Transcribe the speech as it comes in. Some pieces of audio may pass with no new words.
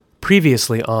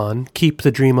Previously on Keep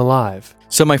the Dream Alive.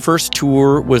 So my first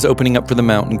tour was opening up for the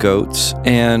Mountain Goats,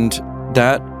 and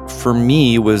that, for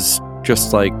me, was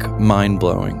just like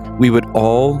mind-blowing. We would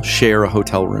all share a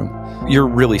hotel room. You're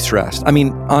really stressed. I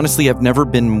mean, honestly, I've never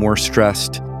been more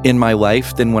stressed in my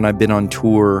life than when I've been on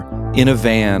tour in a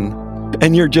van,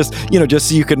 and you're just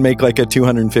so you can make like a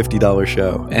 $250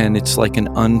 show. And it's like an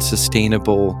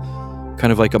unsustainable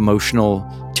kind of like emotional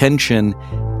tension,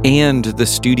 and the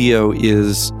studio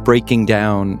is breaking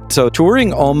down. So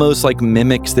touring almost like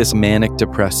mimics this manic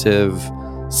depressive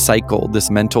cycle, this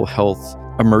mental health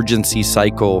emergency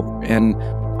cycle. And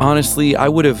honestly, I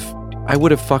would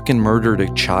have fucking murdered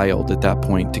a child at that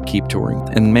point to keep touring.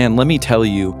 And man, let me tell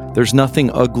you, there's nothing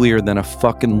uglier than a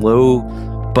fucking low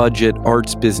budget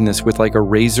arts business with like a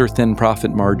razor thin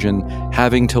profit margin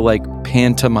having to like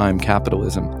pantomime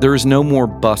capitalism. There is no more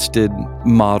busted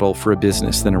model for a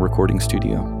business than a recording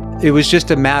studio. It was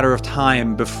just a matter of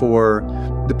time before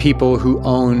the people who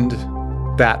owned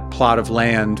that plot of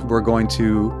land were going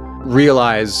to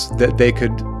realize that they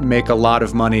could make a lot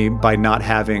of money by not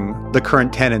having the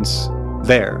current tenants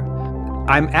there.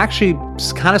 I'm actually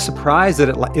kind of surprised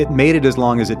that it made it as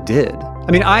long as it did. I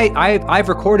mean, I've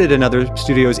recorded in other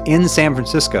studios in San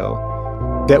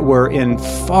Francisco that were in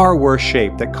far worse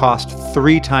shape, that cost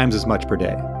 3 times as much per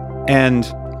day. And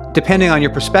depending on your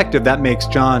perspective, that makes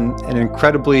John an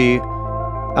incredibly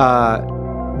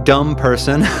dumb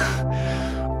person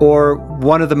or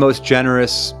one of the most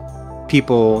generous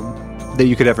people that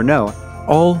you could ever know.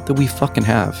 All that we fucking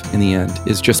have in the end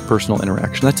is just personal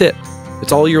interaction. That's it.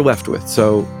 It's all you're left with.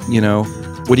 So,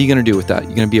 what are you going to do with that?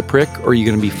 You going to be a prick, or are you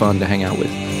going to be fun to hang out with?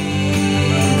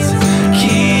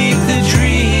 Keep the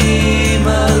dream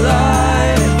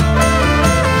alive.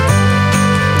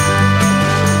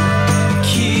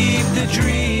 Keep the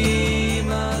dream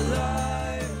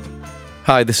alive.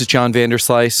 Hi, this is John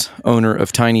Vanderslice, owner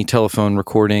of Tiny Telephone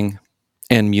Recording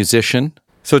and musician.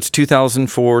 So it's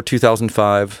 2004,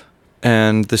 2005,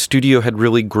 and the studio had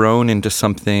really grown into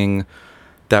something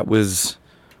that was,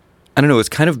 I don't know, it's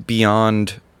kind of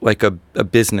beyond like a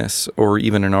business or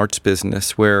even an arts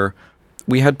business, where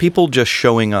we had people just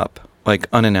showing up like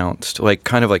unannounced, like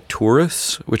kind of like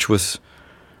tourists, which was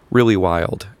really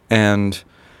wild and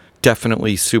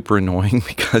definitely super annoying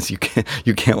because you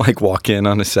can't like walk in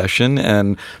on a session,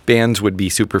 and bands would be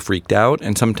super freaked out,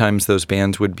 and sometimes those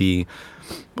bands would be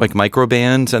like micro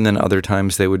bands, and then other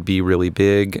times they would be really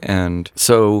big. And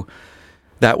so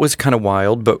that was kind of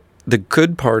wild. But the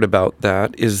good part about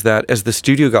that is that as the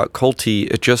studio got culty,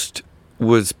 it just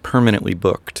was permanently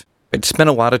booked. I'd spent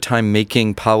a lot of time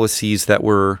making policies that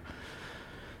were,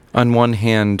 on one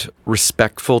hand,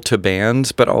 respectful to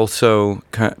bands, but also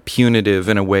kind of punitive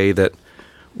in a way that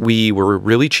we were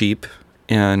really cheap.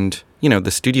 And, the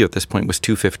studio at this point was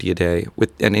 $250 a day,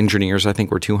 and engineers, I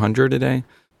think, were $200 a day.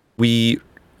 We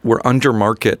were under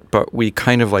market, but we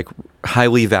kind of like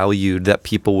highly valued that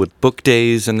people would book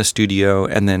days in the studio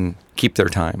and then keep their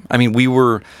time. I mean, we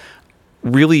were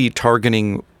really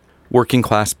targeting working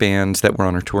class bands that were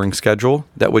on our touring schedule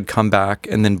that would come back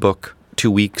and then book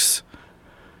 2 weeks,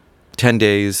 10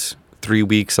 days, 3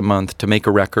 weeks, a month to make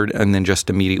a record and then just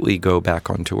immediately go back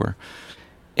on tour.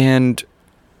 And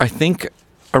I think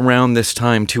around this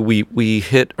time too, we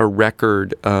hit a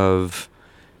record of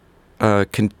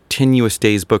continuous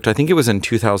days booked. I think it was in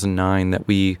 2009 that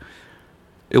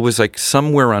it was like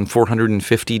somewhere on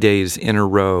 450 days in a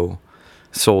row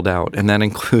sold out. And that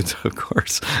includes, of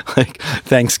course, like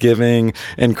Thanksgiving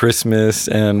and Christmas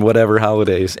and whatever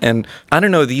holidays. And I don't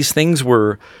know, these things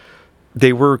were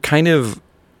kind of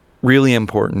really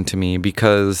important to me,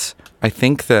 because I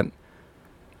think that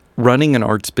running an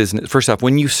arts business, first off,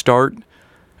 when you start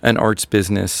an arts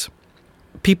business,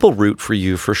 people root for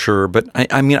you for sure, but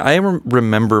I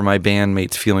remember my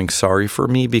bandmates feeling sorry for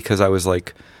me because I was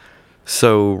like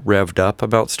so revved up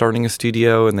about starting a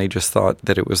studio, and they just thought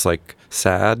that it was like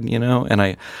sad, And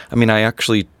I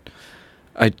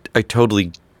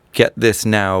totally get this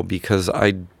now, because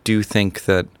I do think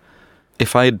that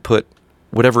if I had put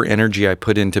whatever energy I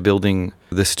put into building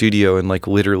the studio and like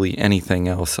literally anything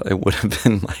else, I would have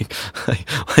been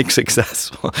like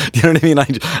successful. Do you know what I mean?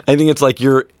 I think it's like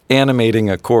you're animating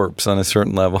a corpse on a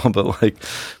certain level,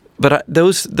 but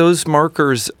those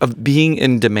markers of being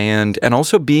in demand and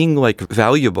also being like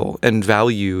valuable and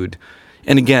valued.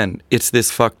 And again, it's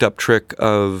this fucked up trick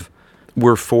of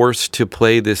we're forced to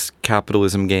play this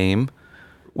capitalism game.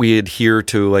 We adhere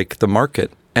to like the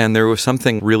market. And there was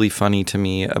something really funny to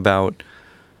me about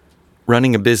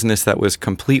running a business that was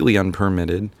completely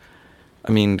unpermitted.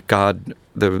 I mean, God,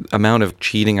 the amount of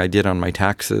cheating I did on my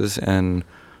taxes and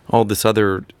all this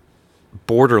other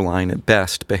borderline at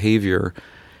best behavior,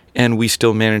 and we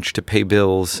still managed to pay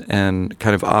bills and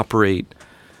kind of operate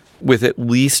with at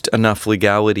least enough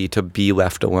legality to be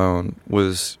left alone.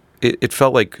 It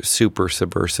felt like super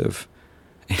subversive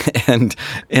and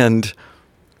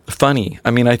funny.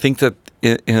 I mean, I think that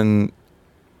in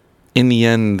the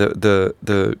end,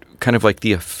 the kind of like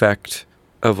the effect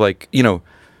of like, you know,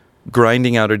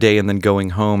 grinding out a day and then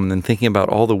going home and then thinking about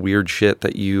all the weird shit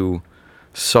that you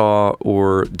saw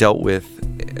or dealt with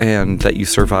and that you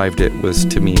survived it was,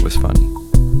 to me, was funny.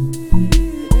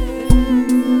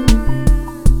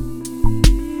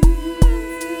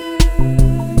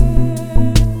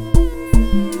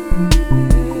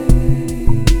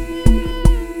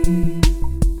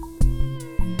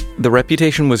 The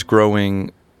reputation was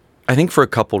growing, I think, for a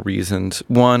couple reasons.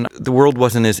 One, the world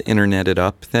wasn't as interneted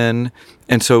up then,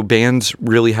 and so bands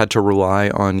really had to rely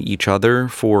on each other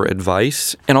for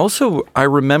advice. And also, I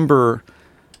remember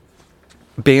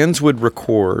bands would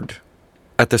record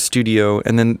at the studio,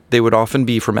 and then they would often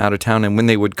be from out of town, and when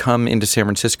they would come into San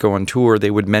Francisco on tour, they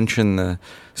would mention the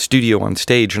studio on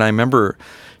stage. And I remember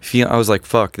I was like,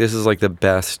 fuck, this is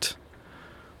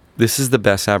the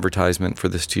best advertisement for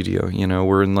the studio. You know,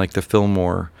 we're in like the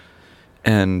Fillmore,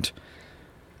 and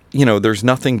you know, there's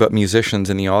nothing but musicians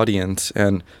in the audience,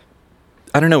 and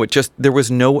I don't know, there was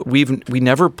we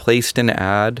never placed an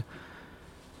ad.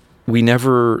 We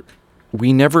never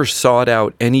sought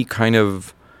out any kind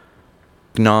of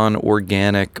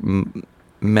non-organic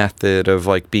method of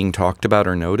like being talked about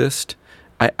or noticed.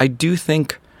 I do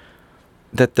think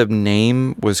that the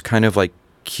name was kind of like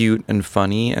cute and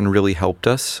funny and really helped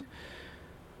us.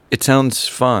 It sounds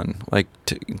fun. Like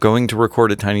going to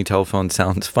record at Tiny Telephone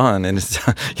sounds fun. And it's,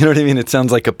 you know what I mean? It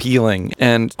sounds like appealing.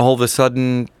 And all of a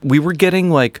sudden we were getting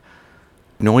like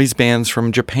noise bands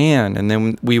from Japan. And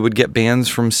then we would get bands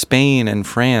from Spain and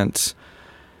France.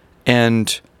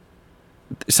 And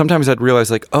sometimes I'd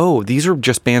realize like, oh, these are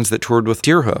just bands that toured with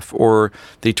Deerhoof, or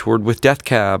they toured with Death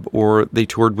Cab, or they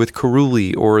toured with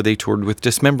Karuli, or they toured with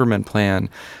Dismemberment Plan.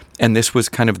 And this was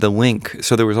kind of the link.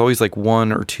 So there was always like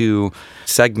one or two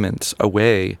segments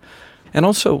away. And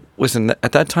also, listen,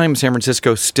 at that time, San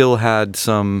Francisco still had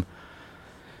some,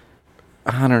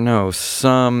 I don't know,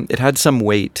 it had some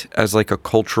weight as like a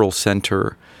cultural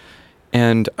center.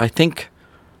 And I think,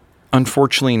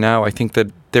 unfortunately now, I think that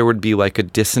there would be like a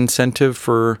disincentive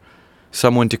for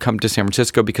someone to come to San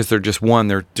Francisco because they're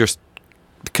just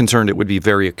concerned it would be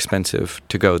very expensive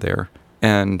to go there.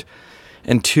 And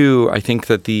two, I think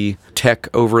that the tech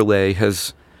overlay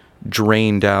has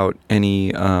drained out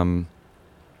any kind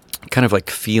of like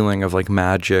feeling of like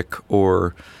magic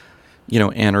or, you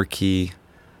know, anarchy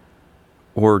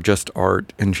or just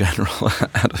art in general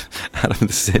out of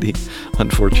the city,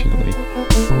 unfortunately.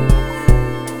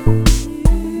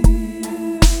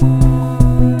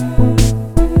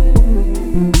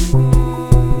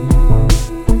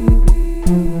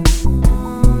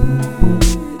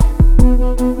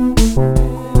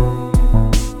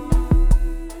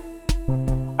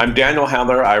 I'm Daniel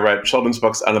Handler. I write children's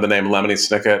books under the name Lemony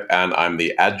Snicket, and I'm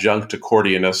the adjunct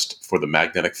accordionist for the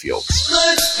Magnetic Fields.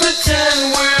 Let's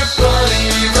pretend we're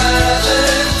bunny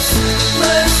rabbits.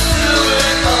 Let's do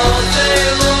it all day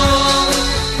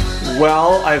long.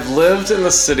 Well, I've lived in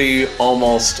the city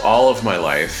almost all of my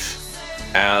life,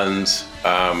 and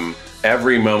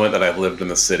every moment that I've lived in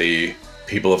the city,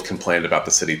 people have complained about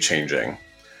the city changing.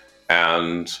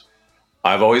 And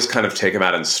I've always kind of taken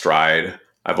that in stride.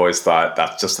 I've always thought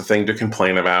that's just the thing to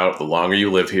complain about. The longer you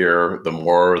live here, the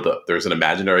more there's an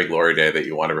imaginary glory day that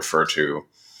you want to refer to.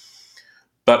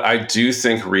 But I do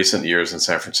think recent years in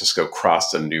San Francisco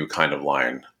crossed a new kind of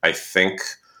line. I think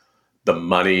the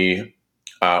money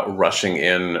rushing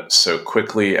in so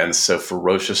quickly and so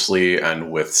ferociously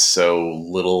and with so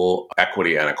little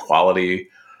equity and equality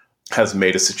has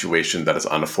made a situation that is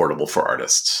unaffordable for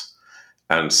artists.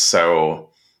 And so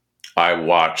I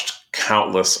watched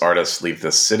countless artists leave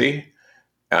this city,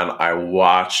 and I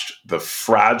watched the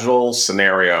fragile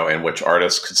scenario in which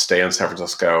artists could stay in San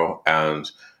Francisco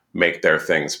and make their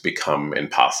things become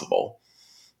impossible.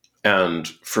 And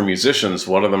for musicians,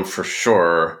 one of them for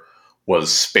sure was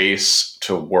space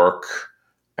to work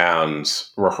and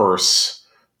rehearse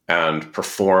and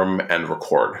perform and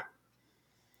record.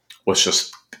 Was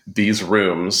just these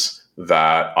rooms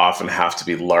that often have to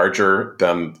be larger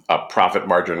than a profit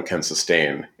margin can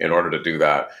sustain in order to do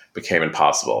that became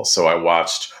impossible. So I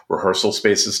watched rehearsal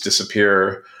spaces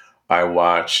disappear. I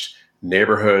watched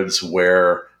neighborhoods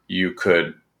where you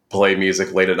could play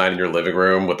music late at night in your living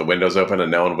room with the windows open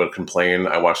and no one would complain.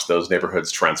 I watched those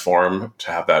neighborhoods transform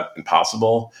to have that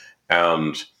impossible.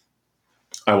 And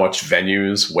I watched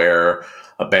venues where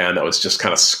a band that was just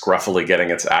kind of scruffily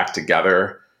getting its act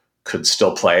together could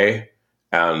still play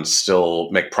and still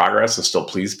make progress and still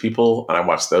please people. And I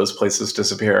watched those places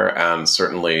disappear. And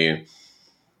certainly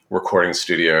recording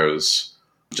studios,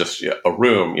 just a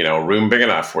room big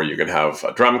enough where you can have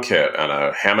a drum kit and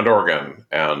a Hammond organ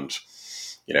and,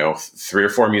 3 or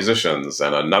 4 musicians,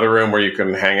 and another room where you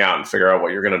can hang out and figure out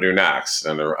what you're going to do next,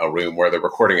 and a room where the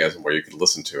recording is and where you can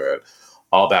listen to it.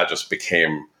 All that just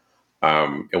became,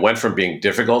 it went from being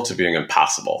difficult to being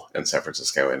impossible in San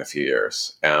Francisco in a few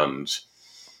years. And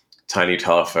Tiny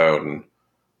Telephone,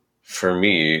 for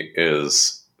me,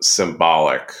 is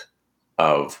symbolic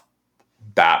of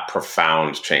that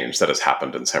profound change that has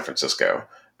happened in San Francisco.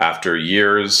 After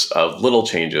years of little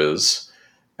changes,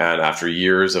 and after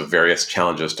years of various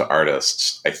challenges to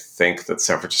artists, I think that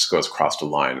San Francisco has crossed a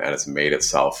line and has made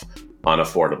itself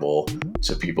unaffordable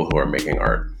to people who are making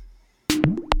art.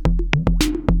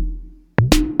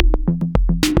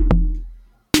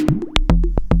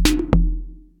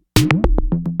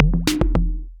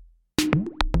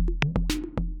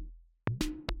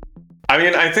 I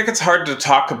mean, I think it's hard to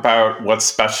talk about what's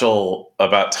special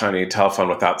about Tiny Telephone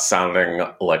without sounding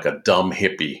like a dumb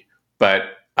hippie, but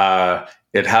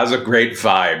it has a great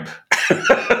vibe.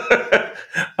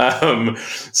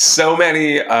 So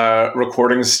many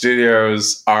recording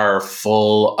studios are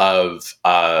full of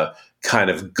kind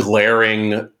of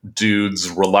glaring dudes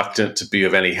reluctant to be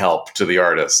of any help to the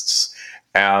artists.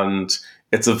 And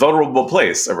it's a vulnerable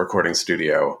place, a recording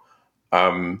studio.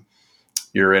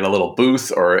 You're in a little booth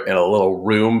or in a little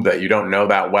room that you don't know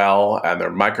that well, and there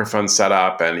are microphones set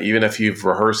up. And even if you've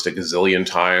rehearsed a gazillion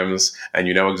times and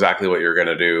you know exactly what you're going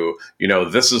to do,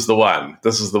 this is the one.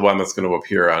 This is the one that's going to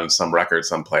appear on some record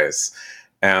someplace.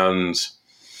 And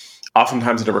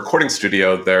oftentimes in a recording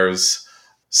studio, there's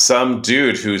some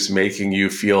dude who's making you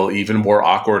feel even more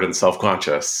awkward and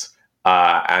self-conscious,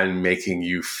 and making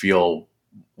you feel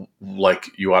like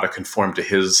you ought to conform to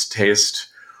his taste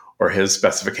or his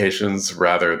specifications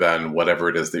rather than whatever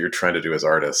it is that you're trying to do as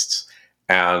artists.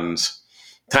 And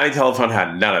Tiny Telephone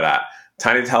had none of that.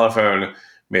 Tiny Telephone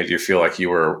made you feel like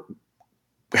you were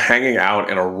hanging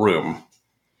out in a room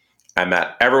and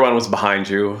that everyone was behind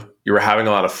you. You were having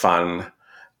a lot of fun,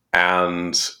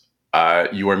 and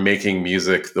you were making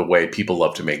music the way people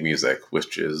love to make music,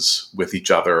 which is with each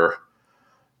other,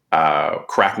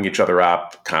 cracking each other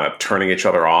up, kind of turning each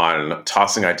other on,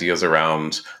 tossing ideas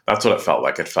around. That's what it felt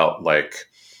like. It felt like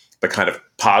the kind of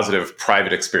positive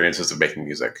private experiences of making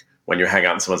music when you hang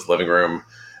out in someone's living room,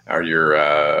 or you're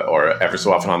or ever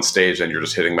so often on stage and you're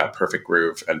just hitting that perfect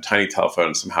groove. And Tiny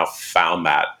Telephone somehow found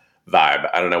that vibe.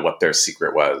 I don't know what their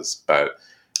secret was, but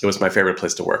it was my favorite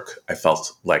place to work. I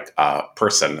felt like a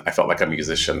person. I felt like a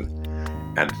musician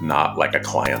and not like a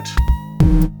client.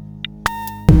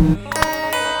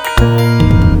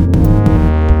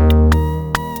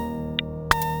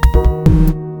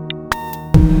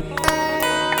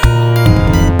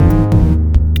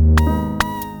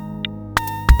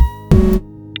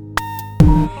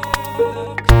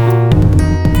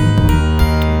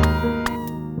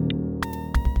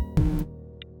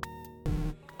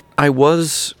 I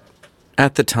was,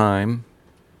 at the time,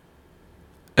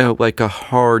 like a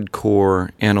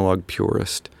hardcore analog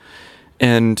purist.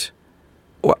 And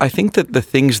I think that the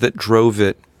things that drove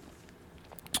it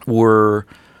were,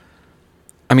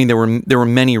 there were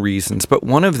many reasons, but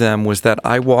one of them was that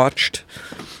I watched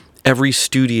every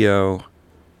studio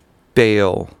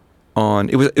bail on,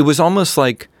 it was almost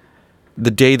like the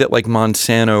day that like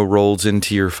Monsanto rolls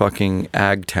into your fucking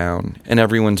ag town and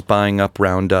everyone's buying up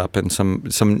Roundup and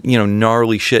some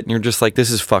gnarly shit, and you're just like, this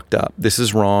is fucked up, this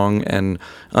is wrong and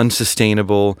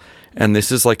unsustainable, and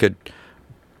this is like a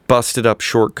busted up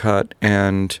shortcut,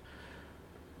 and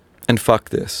fuck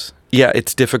this. Yeah,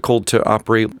 it's difficult to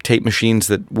operate tape machines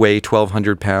that weigh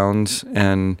 1,200 pounds,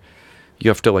 and you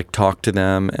have to like talk to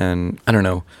them and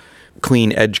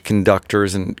clean edge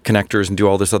conductors and connectors and do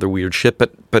all this other weird shit,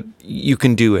 but you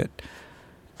can do it.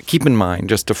 Keep in mind,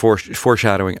 just a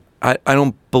foreshadowing, I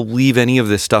don't believe any of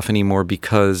this stuff anymore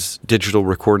because digital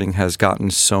recording has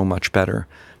gotten so much better.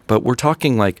 But we're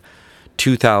talking like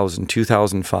 2000,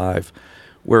 2005,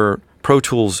 where Pro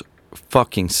Tools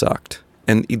fucking sucked.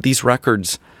 And these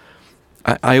records,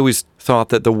 I always thought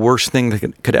that the worst thing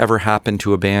that could ever happen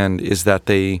to a band is that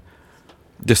they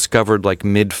discovered like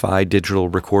mid-fi digital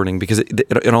recording, because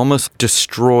it almost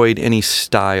destroyed any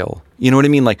style. You know what I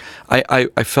mean? Like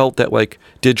I felt that like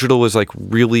digital was like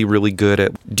really, really good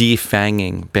at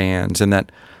defanging bands, and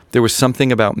that there was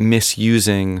something about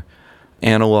misusing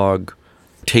analog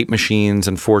tape machines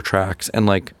and 4-tracks, and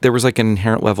like there was like an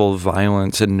inherent level of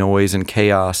violence and noise and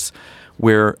chaos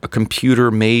where a computer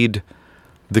made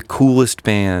the coolest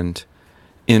band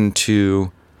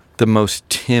into the most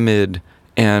timid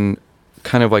and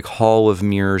kind of like Hall of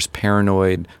Mirrors,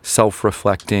 paranoid,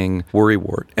 self-reflecting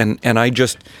worrywart. And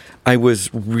I was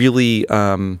really,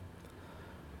 I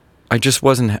just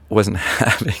wasn't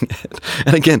having it.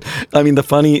 And again, I mean,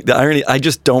 the irony, I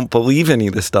just don't believe any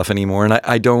of this stuff anymore. And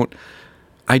I don't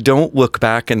look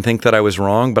back and think that I was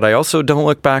wrong, but I also don't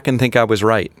look back and think I was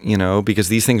right, because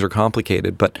these things are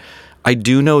complicated. But I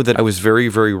do know that I was very,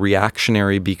 very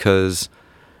reactionary because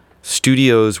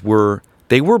studios were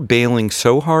bailing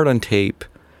so hard on tape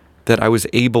that I was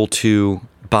able to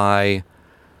buy.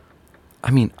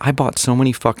 I bought so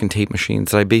many fucking tape machines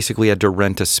that I basically had to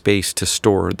rent a space to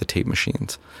store the tape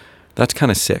machines. That's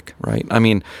kind of sick, right?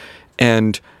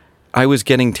 And I was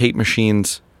getting tape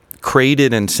machines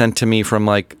crated and sent to me from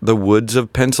like the woods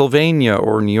of Pennsylvania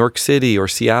or New York City or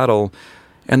Seattle,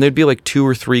 and they'd be like $2,000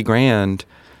 or $3,000.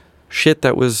 Shit,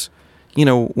 that was,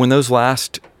 when those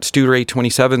last Studer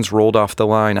 827s rolled off the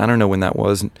line, I don't know when that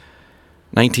was,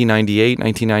 1998,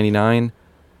 1999,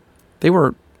 they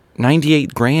were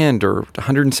 $98,000 or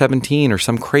 $117 or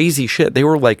some crazy shit. They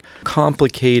were like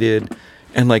complicated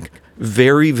and like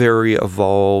very, very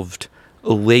evolved,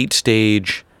 late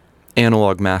stage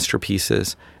analog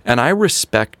masterpieces. And I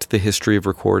respect the history of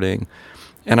recording,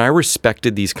 and I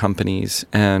respected these companies.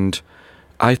 And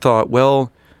I thought,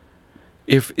 well,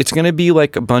 if it's going to be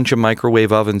like a bunch of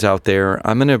microwave ovens out there,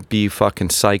 I'm going to be fucking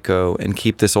psycho and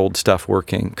keep this old stuff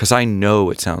working because I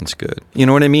know it sounds good. You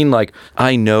know what I mean? Like,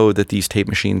 I know that these tape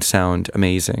machines sound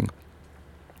amazing.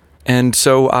 And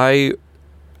so I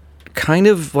kind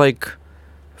of like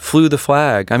flew the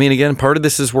flag. Again, part of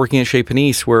this is working at Chez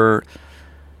Panisse, where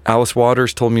Alice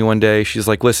Waters told me one day, she's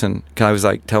like, listen, I was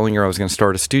like telling her I was going to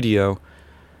start a studio.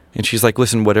 And she's like,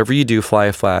 listen, whatever you do, fly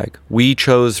a flag. We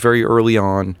chose very early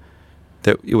on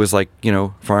that it was like,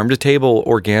 farm to table,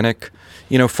 organic,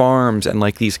 farms, and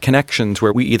like these connections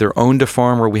where we either owned a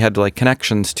farm or we had like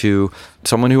connections to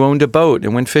someone who owned a boat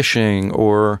and went fishing,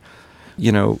 or,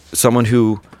 someone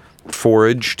who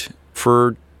foraged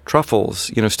for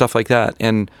truffles, stuff like that.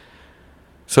 And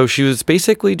so she was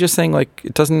basically just saying, like,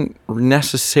 it doesn't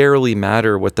necessarily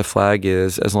matter what the flag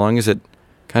is as long as it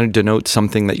kind of denotes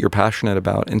something that you're passionate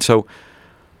about. And so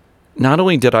not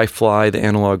only did I fly the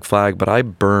analog flag, but I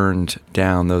burned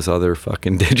down those other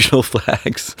fucking digital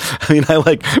flags. I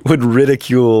like would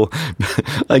ridicule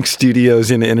like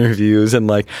studios in interviews, and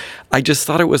like I just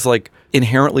thought it was like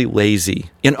inherently lazy.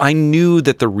 And I knew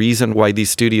that the reason why these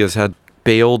studios had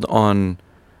bailed on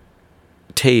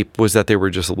tape was that they were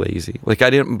just lazy. Like, I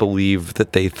didn't believe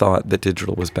that they thought that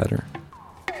digital was better.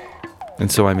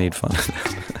 And so I made fun of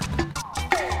them.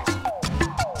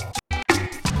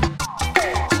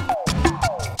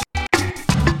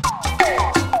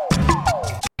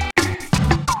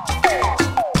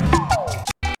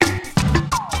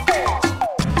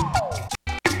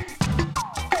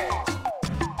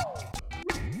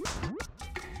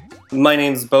 My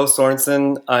name's Bo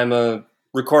Sorensen. I'm a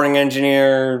recording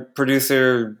engineer,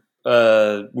 producer,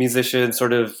 musician,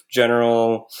 sort of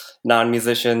general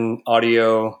non-musician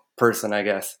audio person, I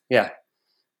guess. Yeah.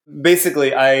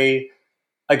 Basically, I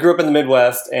grew up in the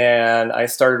Midwest, and I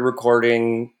started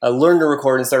recording. I learned to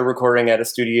record and started recording at a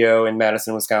studio in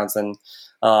Madison, Wisconsin,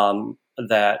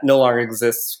 that no longer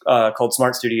exists, called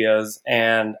Smart Studios.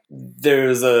 And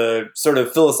there's a sort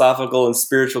of philosophical and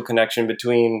spiritual connection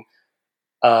between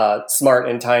Smart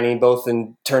and Tiny, both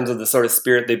in terms of the sort of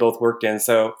spirit they both worked in.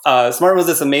 So Smart was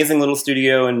this amazing little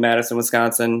studio in Madison,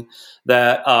 Wisconsin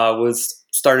that was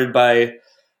started by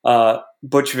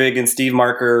Butch Vig and Steve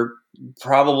Marker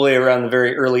probably around the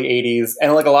very early 80s.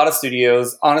 And like a lot of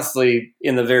studios, honestly,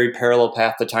 in the very parallel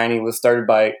path to Tiny, was started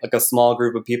by like a small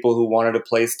group of people who wanted a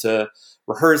place to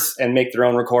rehearse and make their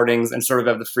own recordings and sort of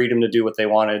have the freedom to do what they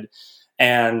wanted,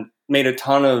 and made a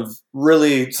ton of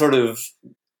really sort of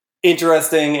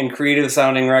interesting and creative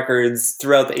sounding records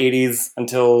throughout the 80s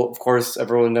until, of course,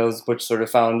 everyone knows Butch sort of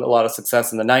found a lot of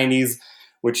success in the 90s,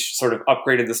 which sort of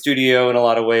upgraded the studio in a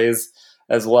lot of ways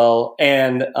as well.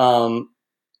 And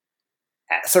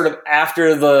sort of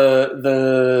after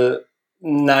the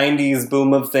 90s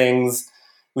boom of things,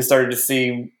 we started to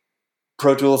see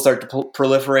Pro Tools start to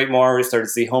proliferate more. We started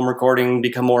to see home recording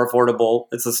become more affordable.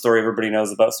 It's a story everybody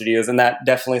knows about studios, and that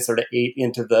definitely sort of ate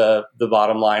into the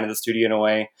bottom line of the studio in a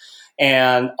way.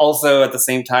 And also at the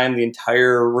same time, the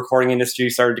entire recording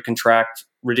industry started to contract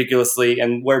ridiculously,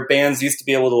 and where bands used to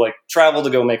be able to like travel to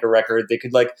go make a record, they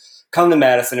could like come to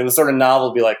Madison. It was sort of novel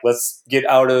to be like, let's get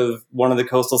out of one of the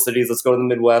coastal cities, let's go to the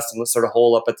Midwest and let's sort of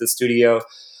hole up at the studio.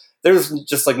 There's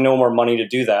just like no more money to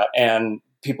do that. And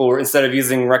people were, instead of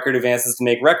using record advances to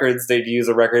make records, they'd use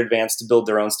a record advance to build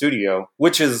their own studio,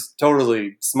 which is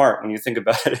totally smart when you think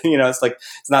about it. It's like,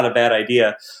 it's not a bad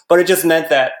idea, but it just meant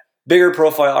that bigger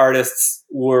profile artists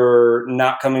were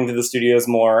not coming to the studios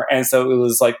more. And so it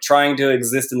was like trying to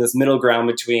exist in this middle ground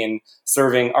between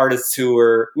serving artists who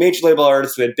were major label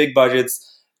artists who had big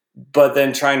budgets, but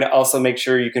then trying to also make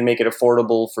sure you can make it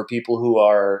affordable for people who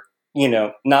are,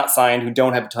 not signed, who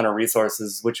don't have a ton of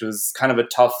resources, which was kind of a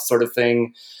tough sort of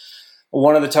thing.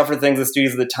 One of the tougher things with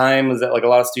studios at the time was that like a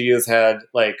lot of studios had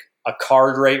like a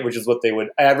card rate, which is what they would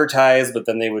advertise, but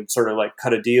then they would sort of like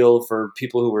cut a deal for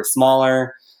people who were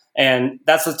smaller. And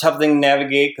that's a tough thing to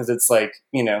navigate because it's like,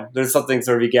 there's something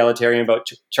sort of egalitarian about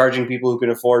charging people who can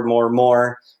afford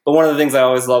more. But one of the things I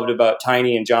always loved about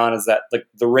Tiny and John is that like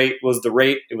the rate was the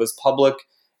rate. It was public.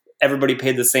 Everybody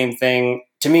paid the same thing.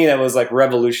 To me, that was like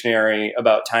revolutionary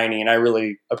about Tiny. And I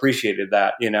really appreciated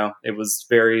that. It was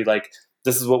very like,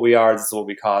 this is what we are. This is what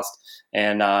we cost.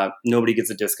 And nobody gets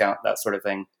a discount, that sort of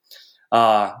thing.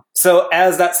 So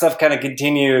as that stuff kind of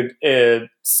continued,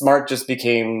 Smart just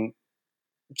became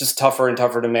just tougher and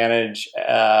tougher to manage.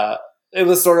 It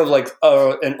was sort of like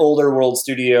an older world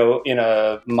studio in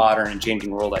a modern and changing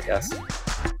world, I guess.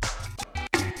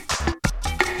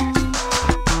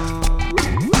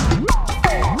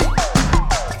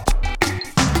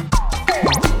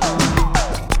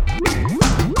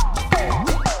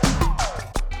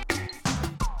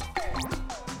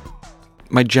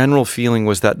 My general feeling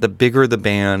was that the bigger the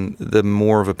band, the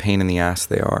more of a pain in the ass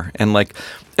they are. And like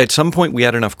at some point we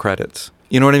had enough credits.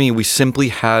 You know what I mean? We simply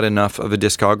had enough of a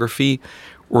discography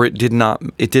where it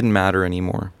didn't matter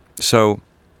anymore. So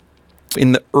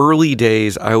in the early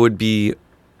days, I would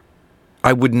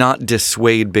not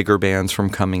dissuade bigger bands from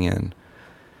coming in.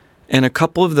 And a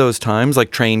couple of those times,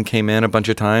 like Train came in a bunch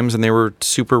of times and they were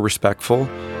super respectful.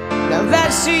 Now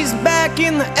that she's back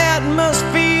in the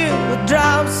atmosphere with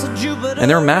drops of Jupiter. And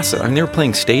they were massive. I mean, they were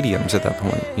playing stadiums at that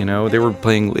point, They were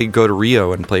they'd go to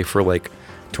Rio and play for like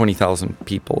 20,000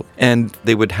 people. And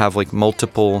they would have like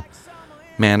multiple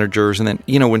managers. And then,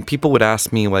 when people would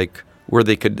ask me like where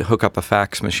they could hook up a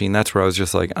fax machine, that's where I was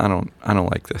just like, I don't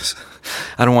like this.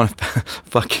 I don't want a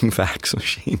fucking fax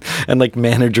machine. And like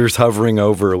managers hovering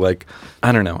over, like,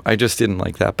 I don't know. I just didn't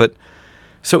like that. But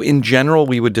so in general,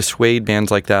 we would dissuade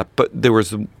bands like that. But there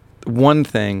was one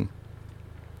thing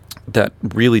that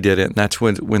really did it, and that's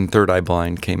when Third Eye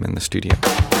Blind came in the studio.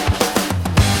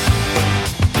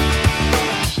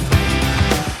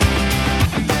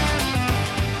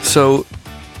 So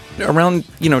around,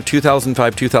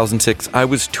 2005, 2006, I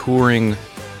was touring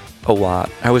a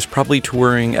lot. I was probably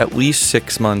touring at least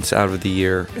 6 months out of the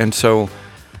year. And so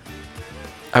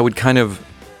I would kind of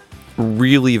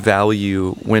really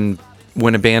value when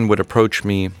a band would approach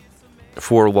me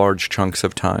for large chunks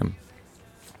of time.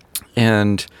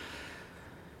 And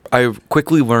I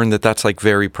quickly learned that that's like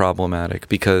very problematic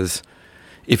because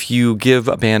if you give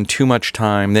a band too much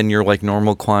time, then your like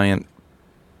normal client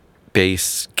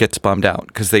base gets bummed out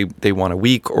because they want a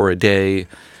week or a day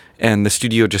and the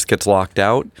studio just gets locked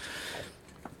out.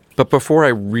 But before I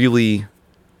really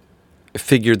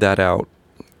figured that out,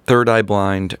 Third Eye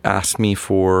Blind asked me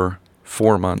for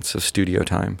 4 months of studio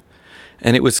time.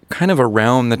 And it was kind of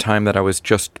around the time that I was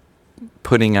just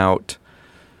putting out,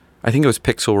 I think it was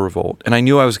Pixel Revolt. And I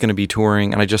knew I was going to be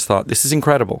touring, and I just thought, this is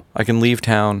incredible. I can leave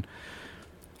town.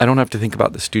 I don't have to think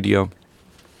about the studio.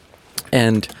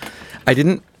 And I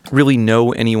didn't really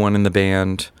know anyone in the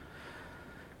band.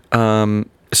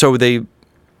 So they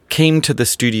came to the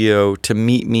studio to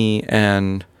meet me,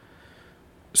 and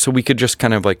so we could just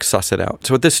kind of like suss it out.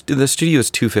 So the studio is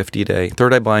 $250 a day.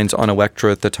 Third Eye Blind's on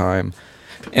Elektra at the time.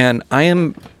 And I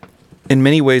am, in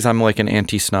many ways, I'm like an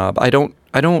anti-snob. I never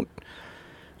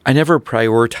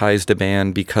prioritized a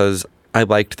band because I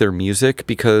liked their music,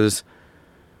 because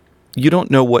you don't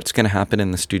know what's going to happen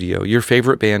in the studio. Your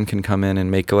favorite band can come in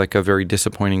and make like a very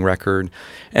disappointing record,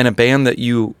 and a band that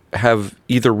you have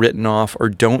either written off or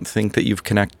don't think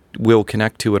that will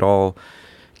connect to at all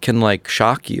can like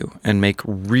shock you and make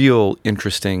real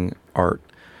interesting art.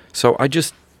 So I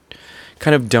just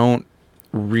kind of don't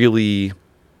really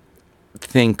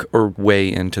think or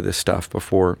weigh into this stuff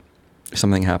before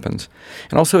something happens.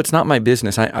 And also, it's not my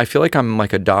business. I feel like I'm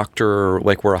like a doctor, or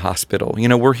like we're a hospital.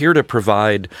 We're here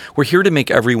to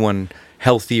make everyone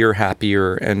healthier,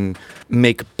 happier, and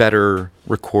make better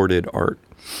recorded art.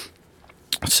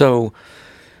 So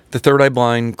the Third Eye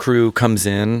Blind crew comes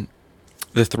in.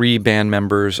 The 3 band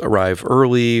members arrive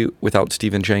early without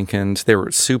Stephen Jenkins. They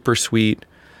were super sweet.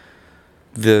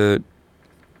 The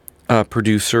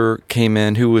producer came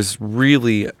in, who was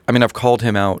really, I've called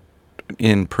him out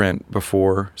in print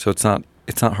before, so it's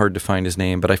it's not hard to find his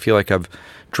name, but I feel like I've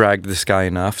dragged this guy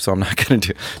enough, so I'm not going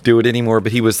to do it anymore.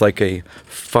 But he was like a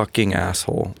fucking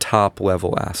asshole, top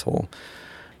level asshole.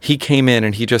 He came in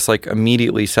and he just like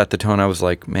immediately set the tone. I was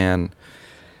like, man,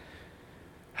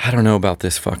 I don't know about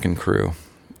this fucking crew.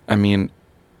 I mean,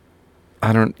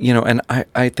 I don't, and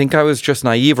I think I was just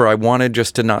naive, or I wanted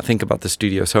just to not think about the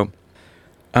studio. So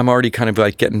I'm already kind of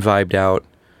like getting vibed out,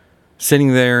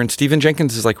 sitting there, and Stephen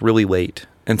Jenkins is like really late.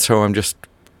 And so I'm just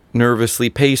nervously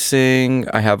pacing.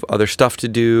 I have other stuff to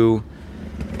do.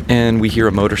 And we hear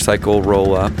a motorcycle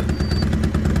roll up.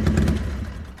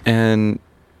 And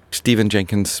Stephen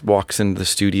Jenkins walks into the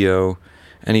studio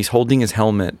and he's holding his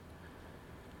helmet.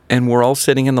 And we're all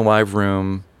sitting in the live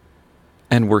room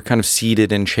and we're kind of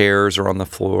seated in chairs or on the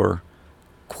floor,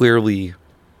 clearly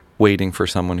waiting for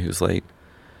someone who's late.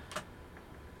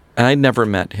 And I'd never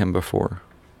met him before.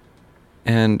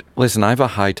 And listen, I have a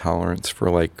high tolerance for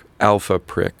like alpha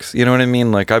pricks. You know what I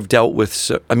mean? Like I've dealt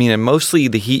with, and mostly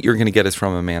the heat you're going to get is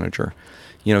from a manager,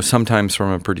 sometimes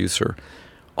from a producer,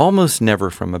 almost never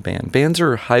from a band. Bands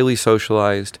are highly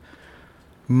socialized,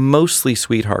 mostly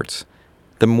sweethearts.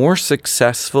 The more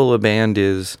successful a band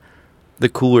is, the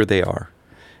cooler they are.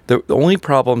 The only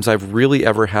problems I've really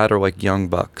ever had are like young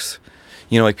bucks,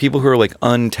 like people who are like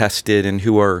untested and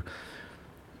who are,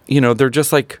 they're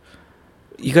just like,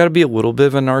 you got to be a little bit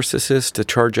of a narcissist to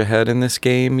charge ahead in this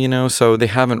game, so they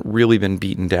haven't really been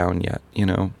beaten down yet,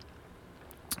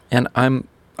 and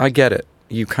I get it.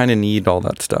 You kind of need all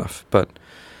that stuff. But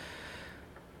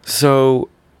so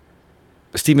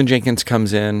Stephen Jenkins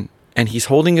comes in and he's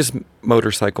holding his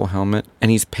motorcycle helmet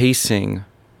and he's pacing,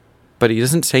 but he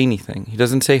doesn't say anything. He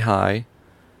doesn't say hi.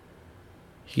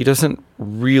 He doesn't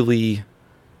really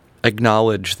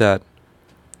acknowledge that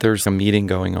there's a meeting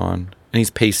going on, and he's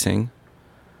pacing.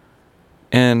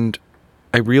 And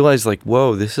I realized, like,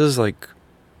 whoa, this is like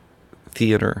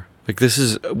theater. Like, this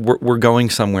is, we're going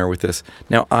somewhere with this.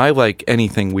 Now, I like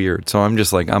anything weird, so I'm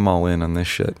just like, I'm all in on this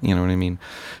shit. You know what I mean?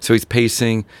 So he's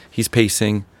pacing.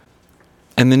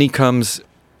 And then he comes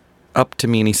up to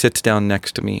me and he sits down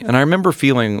next to me. And I remember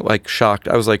feeling like shocked.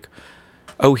 I was like,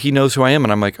 oh, he knows who I am.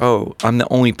 And I'm like, oh, I'm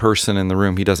the only person in the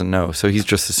room he doesn't know. So he's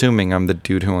just assuming I'm the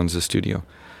dude who owns the studio.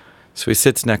 So he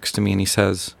sits next to me and he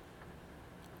says,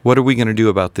 what are we going to do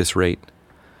about this rate?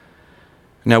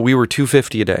 Now, we were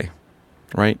 $250 a day,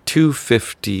 right?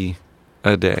 $250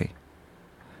 a day.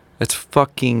 That's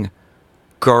fucking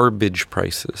garbage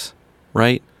prices,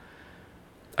 right?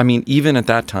 I mean, even at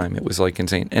that time, it was like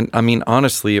insane. And I mean,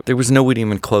 honestly, there was nobody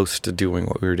even close to doing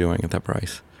what we were doing at that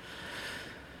price.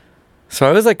 So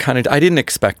I was like I didn't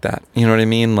expect that. You know what I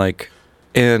mean? Like,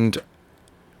 and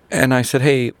I said,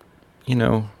 hey,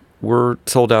 we're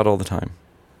sold out all the time.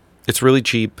 It's really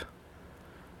cheap,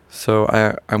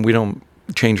 so we don't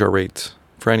change our rates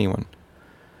for anyone.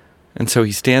 And so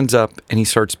he stands up and he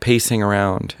starts pacing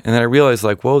around. And then I realized,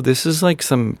 like, whoa, this is like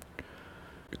some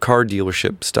car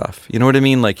dealership stuff. You know what I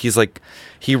mean? Like,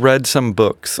 he read some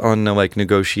books on like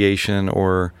negotiation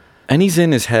and he's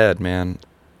in his head, man.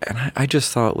 And I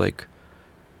just thought, like,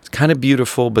 it's kind of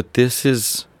beautiful, but this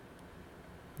is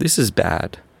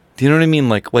bad. Do you know what I mean?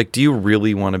 Like, do you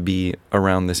really want to be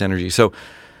around this energy? So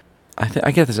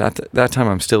I get this. At that time,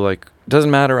 I'm still like,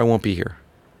 doesn't matter, I won't be here.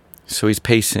 So he's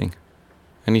pacing,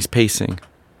 and he's pacing.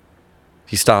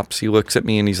 He stops, he looks at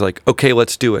me, and he's like, okay,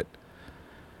 let's do it.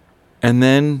 And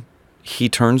then he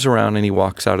turns around and he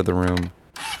walks out of the room,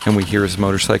 and we hear his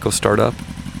motorcycle start up,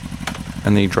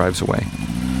 and then he drives away.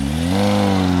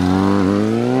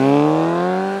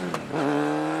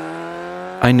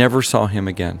 I never saw him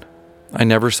again. I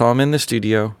never saw him in the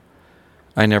studio.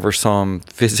 I never saw him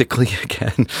physically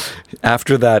again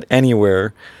after that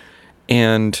anywhere.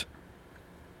 And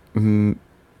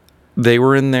they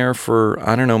were in there for,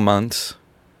 I don't know, months.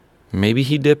 Maybe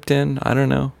he dipped in. I don't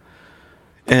know.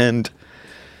 And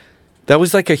that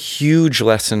was like a huge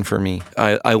lesson for me.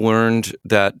 I learned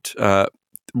that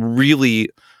really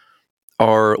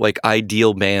our like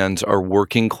ideal bands are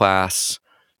working class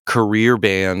career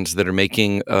bands that are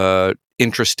making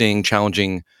interesting,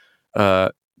 challenging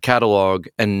catalog,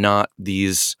 and not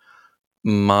these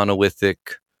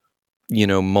monolithic,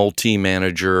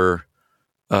 multi-manager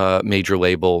major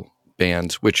label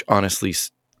bands, which honestly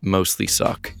mostly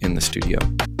suck in the studio.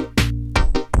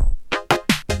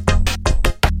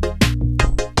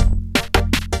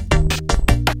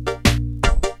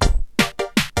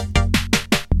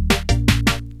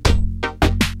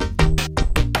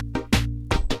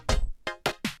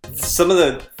 Some of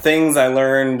the things I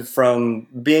learned from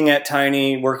being at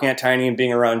Tiny, working at Tiny, and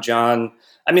being around John,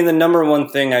 I mean, the number one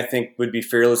thing I think would be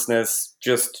fearlessness,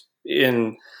 just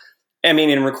in I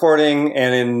mean, in recording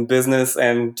and in business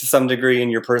and to some degree in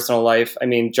your personal life, I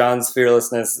mean, John's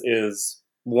fearlessness is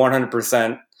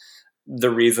 100%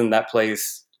 the reason that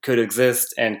place could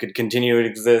exist and could continue to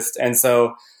exist. And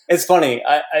so it's funny.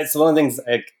 It's one of the things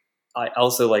I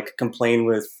also like complain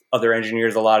with other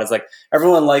engineers a lot is like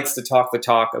everyone likes to talk the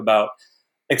talk about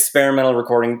experimental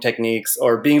recording techniques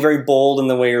or being very bold in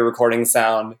the way you're recording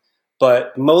sound.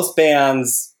 But most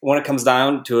bands, when it comes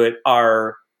down to it,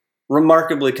 are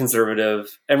remarkably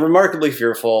conservative and remarkably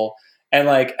fearful. And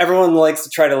like everyone likes to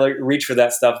try to like reach for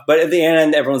that stuff. But at the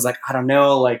end, everyone's like, I don't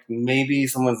know, like maybe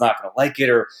someone's not going to like it,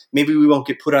 or maybe we won't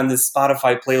get put on this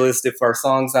Spotify playlist if our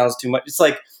song sounds too much. It's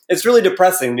like, it's really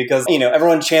depressing because, you know,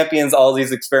 everyone champions all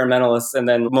these experimentalists and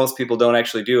then most people don't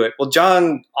actually do it. Well,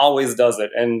 John always does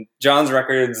it. And John's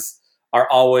records are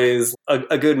always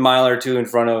a good mile or two in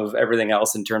front of everything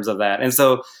else in terms of that. And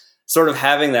so sort of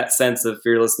having that sense of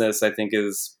fearlessness, I think,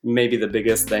 is maybe the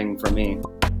biggest thing for me.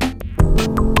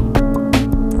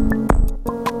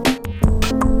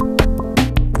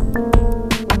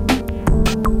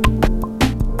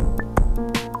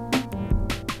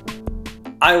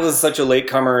 I was such a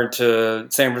latecomer to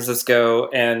San Francisco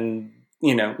and,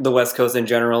 you know, the West Coast in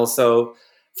general. So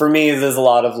for me, there's a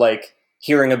lot of like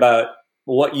hearing about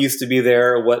what used to be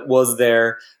there, what was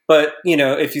there. But, you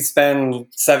know, if you spend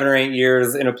 7 or 8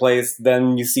 years in a place,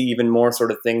 then you see even more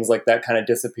sort of things like that kind of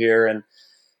disappear. And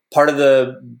part of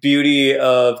the beauty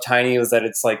of Tiny was that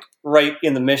it's like right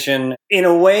in the Mission. In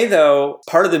a way, though,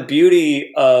 part of the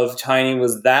beauty of Tiny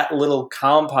was that little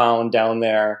compound down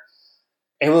there.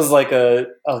 It was like a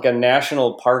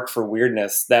national park for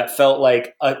weirdness that felt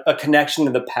like a connection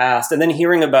to the past. And then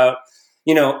hearing about,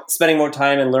 you know, spending more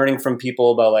time and learning from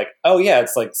people about like, oh yeah,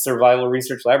 it's like Survival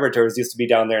Research Laboratories used to be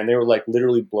down there and they were like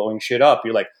literally blowing shit up.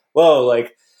 You're like, whoa,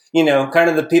 like, you know, kind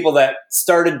of the people that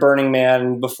started Burning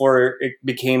Man before it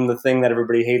became the thing that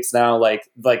everybody hates now, like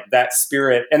that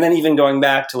spirit. And then even going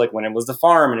back to like when it was the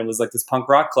Farm and it was like this punk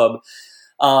rock club.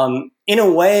 In a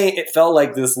way, it felt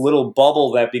like this little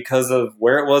bubble that because of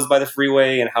where it was by the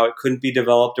freeway and how it couldn't be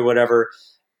developed or whatever,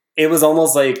 it was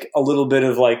almost like a little bit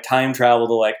of like time travel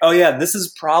to like, oh yeah, this is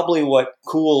probably what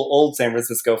cool old San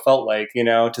Francisco felt like, you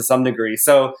know, to some degree.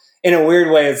 So in a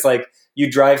weird way, it's like you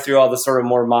drive through all the sort of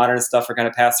more modern stuff or kind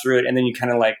of pass through it. And then you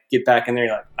kind of like get back in there.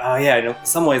 You're like, oh yeah, you know, in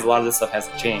some ways, a lot of this stuff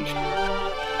hasn't changed.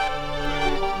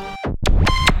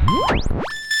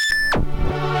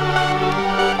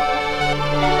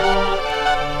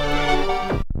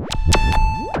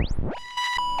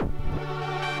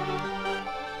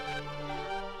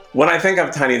 When I think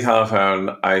of Tiny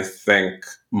Telephone, I think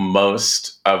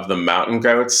most of the Mountain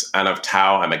Goats and of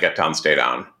Tao and the Get Down, Stay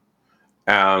Down.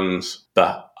 And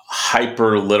the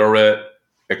hyper-literate,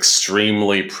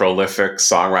 extremely prolific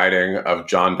songwriting of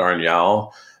John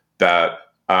Darnielle that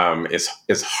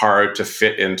is hard to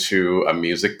fit into a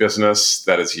music business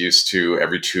that is used to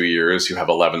every 2 years you have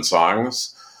 11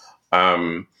 songs.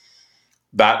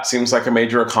 That seems like a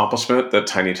major accomplishment that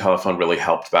Tiny Telephone really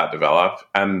helped that develop.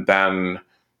 And then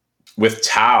with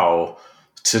Tao,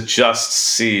 to just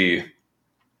see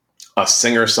a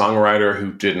singer-songwriter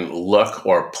who didn't look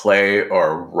or play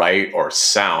or write or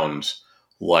sound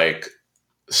like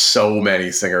so many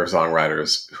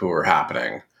singer-songwriters who were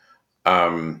happening.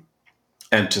 And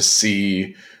to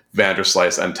see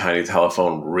Vanderslice and Tiny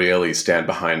Telephone really stand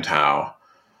behind Tao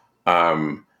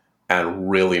and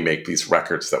really make these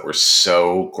records that were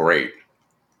so great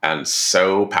and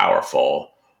so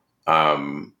powerful,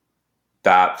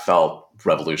 that felt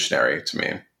revolutionary to me.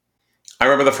 I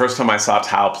remember the first time I saw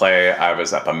Tao play, I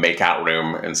was at the Makeout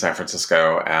Room in San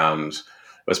Francisco, and it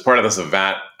was part of this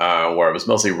event where it was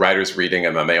mostly writers reading,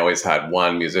 and then they always had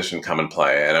one musician come and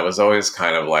play. And it was always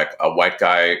kind of like a white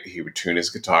guy. He would tune his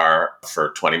guitar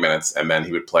for 20 minutes, and then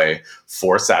he would play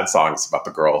 4 sad songs about the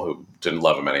girl who didn't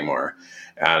love him anymore.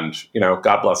 And, you know,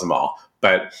 God bless them all.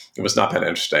 But it was not that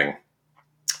interesting.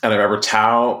 And I remember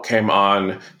Tao came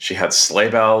on, she had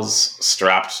sleigh bells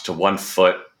strapped to one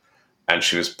foot, and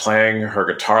she was playing her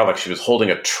guitar like she was holding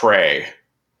a tray.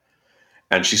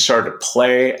 And she started to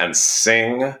play and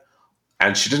sing,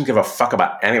 and she didn't give a fuck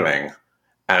about anything.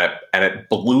 And it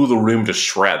blew the room to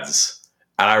shreds.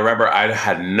 And I remember I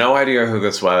had no idea who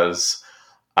this was,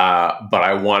 but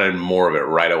I wanted more of it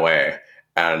right away.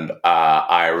 And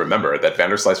I remember that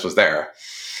Vanderslice was there.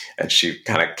 And she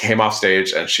kind of came off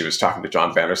stage and she was talking to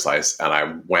John Vanderslice, and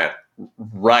I went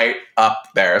right up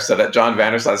there so that John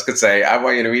Vanderslice could say, I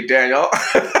want you to meet Daniel.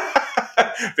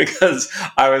 Because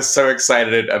I was so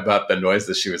excited about the noise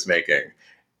that she was making.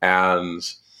 And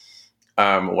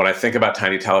when I think about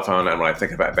Tiny Telephone and when I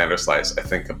think about Vanderslice, I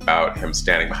think about him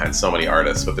standing behind so many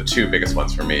artists, but the two biggest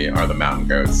ones for me are the Mountain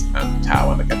Goats and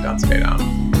Tao and the Get Down, Stay Down.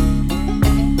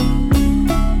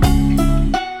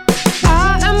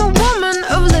 I am a woman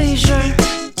of leisure.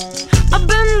 I've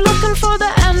been looking for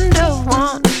the end of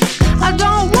one. I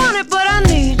don't want it, but I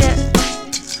need it.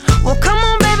 Well, come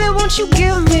on, baby, won't you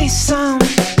give me some?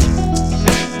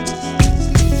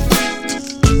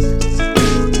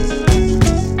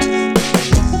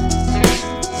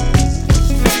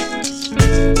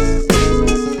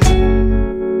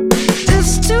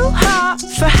 It's too hot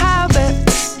for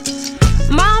habits.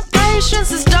 My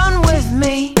patience is done with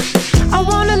me. I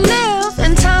wanna live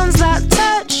in times that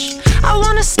touch. I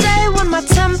wanna stay when my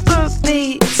temper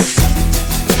beats.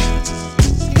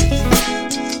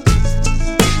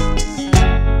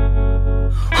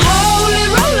 Holy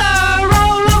roller,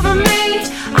 roll over me.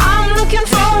 I'm looking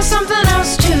for something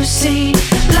else to see.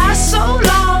 Last so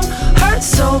long, hurt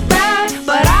so bad,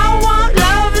 but I want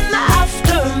love in the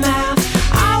aftermath.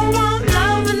 I want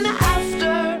love in the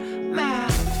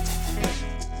aftermath.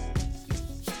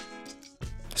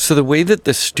 So the way that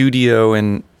the studio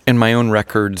and my own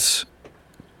records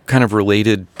kind of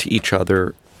related to each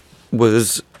other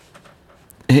was,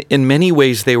 in many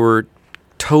ways, they were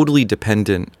totally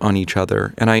dependent on each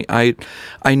other. And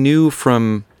I knew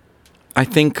from, I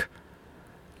think,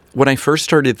 when I first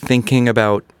started thinking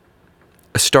about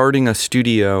starting a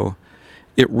studio,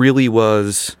 it really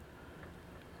was,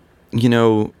 you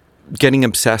know, getting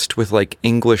obsessed with like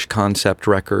English concept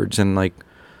records and like,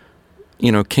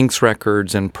 you know, Kinks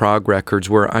records and prog records,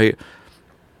 where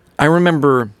I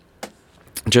remember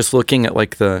just looking at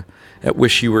like at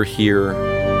Wish You Were Here.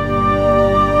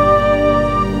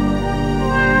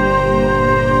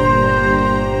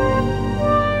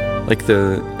 Like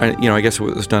I guess it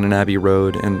was done in Abbey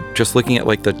Road, and just looking at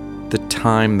like the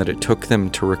time that it took them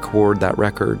to record that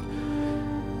record.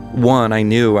 One, I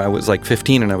knew I was like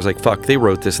 15 and I was like, fuck, they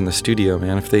wrote this in the studio,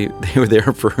 man. If they were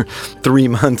there for 3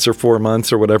 months or 4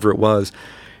 months or whatever it was.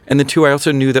 And the two, I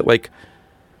also knew that like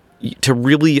to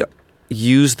really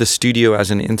use the studio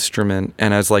as an instrument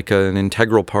and as like an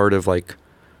integral part of like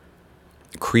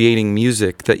creating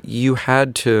music, that you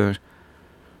had to,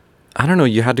 I don't know,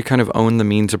 you had to kind of own the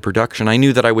means of production. I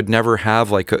knew that I would never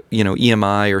have like a, you know,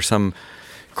 EMI or some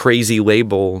crazy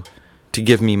label to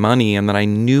give me money, and that I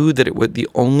knew that the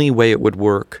only way it would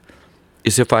work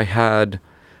is if I had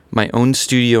my own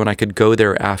studio and I could go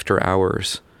there after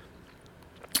hours.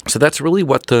 So that's really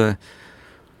what the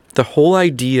whole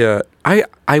idea, I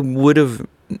wouldn't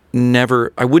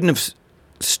have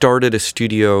started a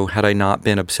studio had I not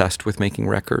been obsessed with making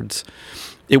records.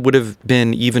 It would have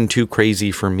been even too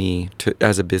crazy for me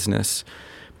as a business.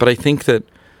 But I think that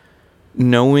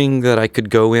knowing that I could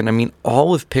go in, I mean,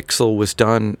 all of Pixel was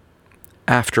done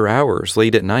after hours,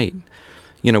 late at night.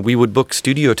 You know, we would book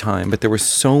studio time, but there was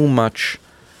so much,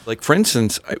 like, for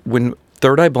instance, when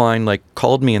Third Eye Blind like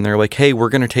called me and they're like, hey, we're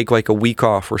going to take like a week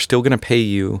off. We're still going to pay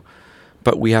you,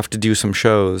 but we have to do some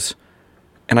shows.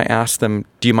 And I asked them,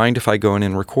 do you mind if I go in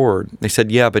and record? They said,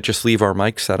 yeah, but just leave our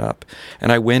mic set up.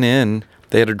 And I went in,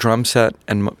 they had a drum set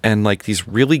and like these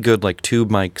really good like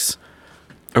tube mics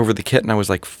over the kit. And I was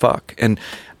like, fuck. And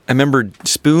I remember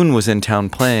Spoon was in town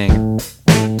playing.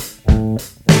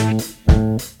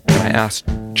 And I asked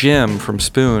Jim from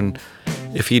Spoon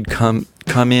if he'd come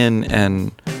in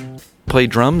and play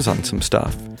drums on some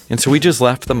stuff. And so we just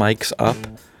left the mics up.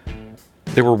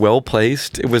 They were well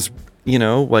placed. It was, you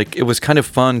know, like it was kind of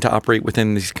fun to operate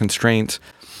within these constraints.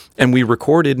 And we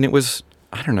recorded, and it was,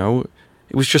 I don't know,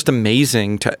 it was just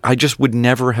amazing. I just would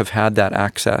never have had that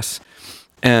access.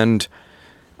 And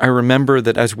I remember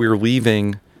that as we were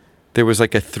leaving, there was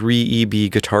like a 3 EB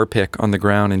guitar pick on the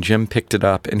ground, and Jim picked it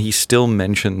up, and he still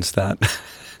mentions that.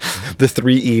 The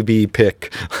 3 EB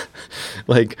pick.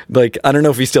 like I don't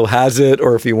know if he still has it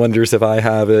or if he wonders if I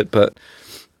have it, but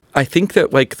I think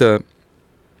that like the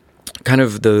kind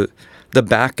of the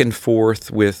back and forth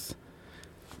with,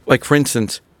 like, for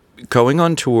instance, going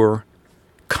on tour,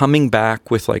 coming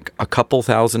back with like a couple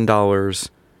 $1,000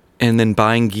 and then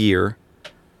buying gear,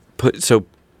 so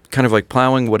kind of like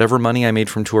plowing whatever money I made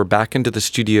from tour back into the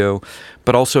studio,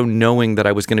 but also knowing that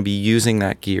I was going to be using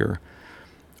that gear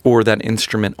or that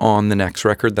instrument on the next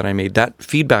record that I made. That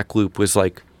feedback loop was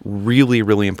like really,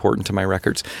 really important to my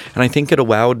records. And I think it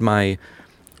allowed my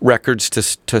records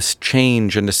to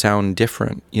change and to sound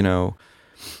different, you know,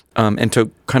 and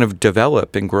to kind of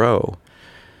develop and grow.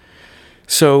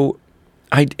 So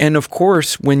and of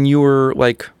course, when you're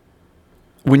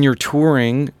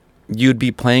touring, you'd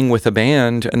be playing with a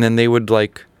band, and then they would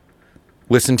like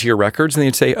listen to your records and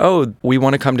they'd say, oh, we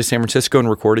want to come to San Francisco and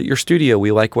record at your studio.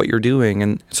 We like what you're doing.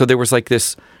 And so there was like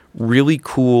this really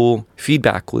cool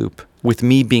feedback loop with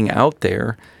me being out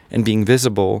there and being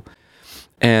visible,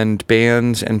 and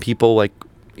bands and people like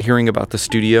hearing about the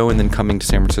studio and then coming to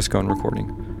San Francisco and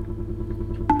recording.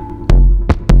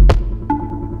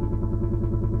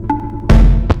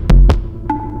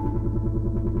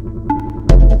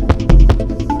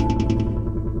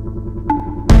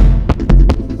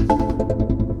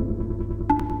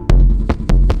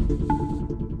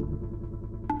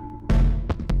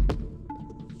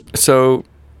 So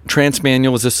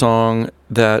Transmanual is a song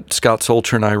that Scott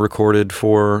Solcher and I recorded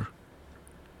for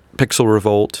Pixel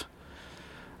Revolt.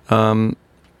 The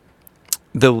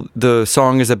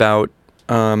song is about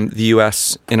the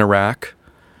U.S. in Iraq,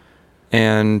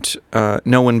 and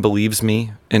no one believes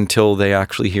me until they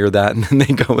actually hear that, and then they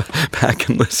go back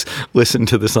and listen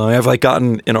to the song. I've like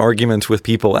gotten in arguments with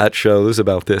people at shows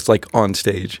about this, like on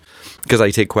stage, because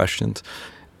I take questions.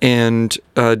 And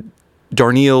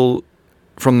Darnielle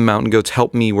from the Mountain Goats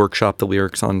helped me workshop the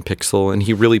lyrics on Pixel, and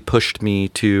he really pushed me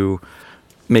to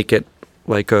make it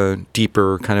like a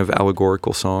deeper kind of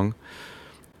allegorical song.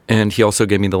 And he also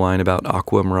gave me the line about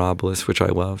Aqua Mirabilis, which I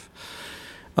love.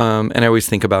 And I always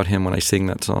think about him when I sing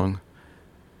that song.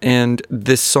 And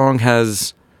this song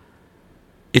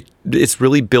it's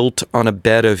really built on a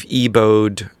bed of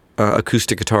E-bowed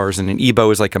acoustic guitars, and an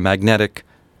E-bow is like a magnetic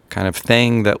kind of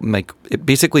thing that it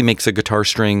basically makes a guitar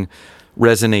string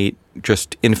resonate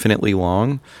just infinitely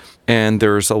long. And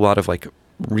there's a lot of like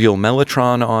real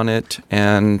mellotron on it,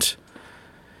 and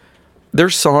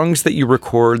there's songs that you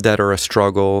record that are a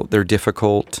struggle. They're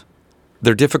difficult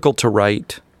to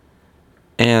write,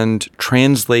 and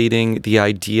translating the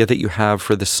idea that you have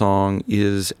for the song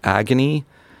is agony,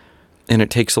 and it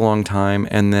takes a long time.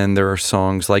 And then there are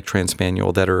songs like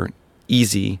Transmanual that are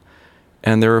easy,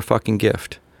 and they're a fucking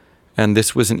gift. And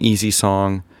this was an easy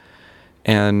song.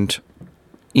 And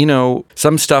you know,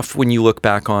 some stuff when you look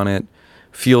back on it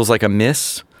feels like a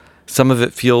miss. Some of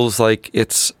it feels like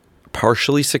it's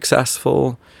partially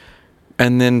successful.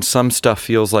 And then some stuff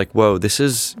feels like, whoa, this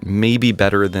is maybe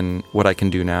better than what I can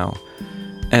do now.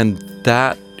 And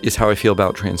that is how I feel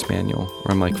about Transmanual,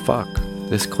 where I'm like, fuck,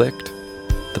 this clicked.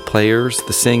 The players,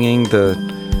 the singing, the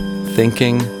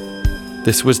thinking.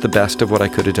 This was the best of what I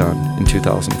could have done in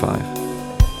 2005.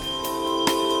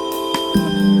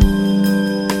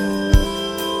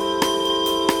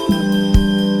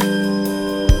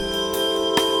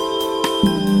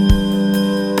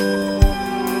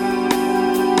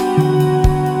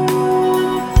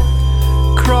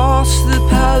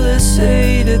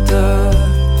 At the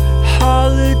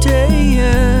Holiday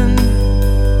Inn,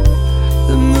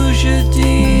 the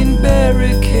Mujahideen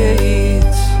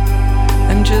barricades,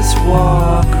 and just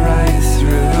walk right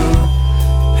through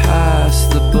past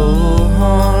the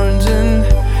bullhorns and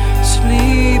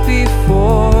sleepy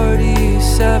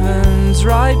 47s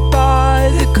right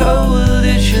by the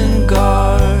coalition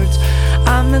guards.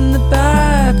 I'm in the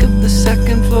back of the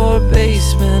second floor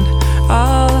basement.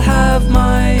 I'll have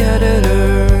my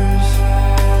editors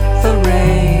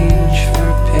arrange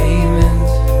for payment.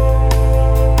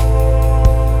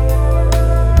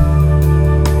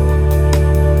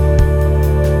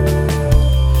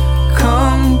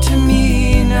 Come to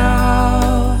me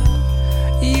now,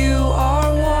 you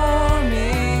are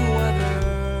warming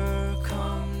weather.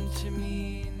 Come to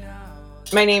me now.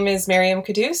 My name is Miriam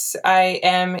Caduce. I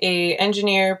am an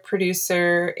engineer,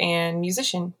 producer, and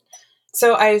musician.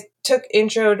 So I took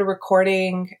intro to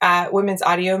recording at Women's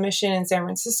Audio Mission in San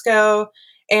Francisco,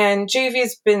 and JV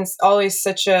has been always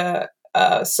such a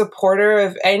supporter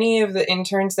of any of the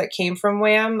interns that came from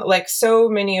WHAM. Like so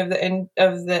many of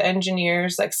the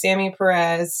engineers, like Sammy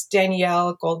Perez,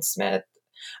 Danielle Goldsmith,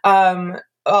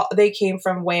 they came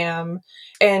from WHAM,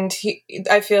 and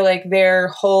I feel like their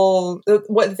whole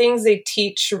what things they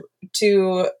teach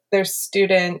to their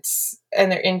students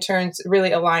and their interns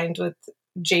really aligned with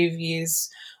JV's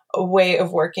way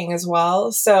of working as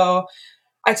well. So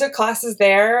I took classes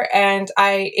there, and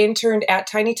I interned at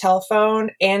Tiny Telephone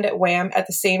and at WHAM at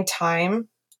the same time.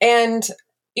 And,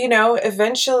 you know,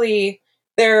 eventually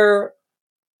there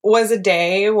was a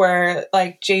day where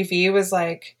like JV was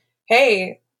like,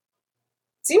 hey,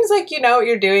 seems like you know what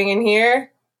you're doing in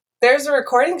here. There's a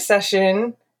recording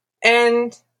session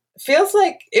and feels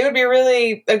like it would be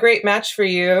really a great match for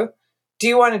you. Do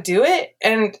you want to do it?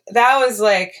 And that was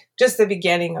like just the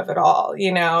beginning of it all.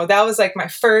 You know, that was like my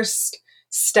first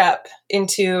step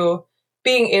into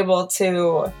being able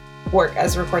to work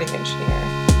as a recording engineer.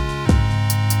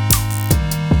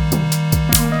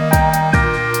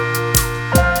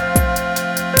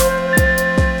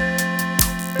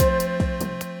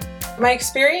 My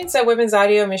experience at Women's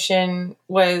Audio Mission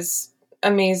was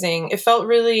amazing. It felt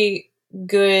really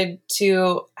good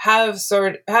to have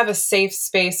a safe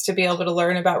space to be able to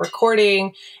learn about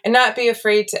recording and not be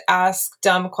afraid to ask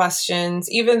dumb questions,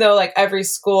 even though like every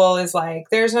school is like,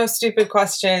 there's no stupid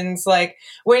questions. Like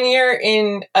when you're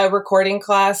in a recording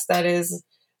class that is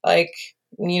like,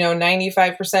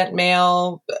 95%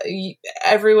 male,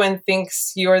 everyone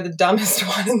thinks you're the dumbest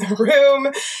one in the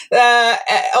room.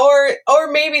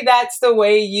 Or maybe that's the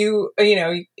way you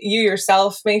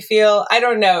yourself may feel. I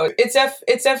don't know.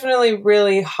 It's definitely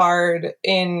really hard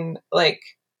in like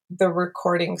the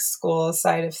recording school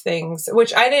side of things,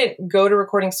 which I didn't go to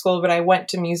recording school, but I went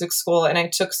to music school and I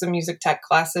took some music tech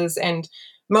classes, and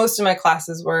most of my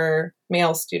classes were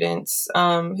male students,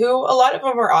 who a lot of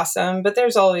them were awesome, but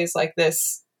there's always like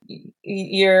this,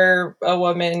 you're a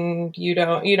woman, you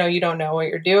don't know what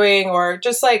you're doing, or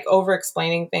just like over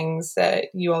explaining things that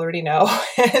you already know.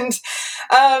 And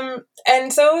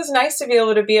so it was nice to be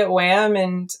able to be at WHAM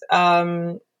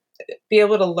and, be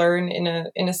able to learn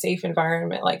in a safe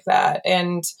environment like that.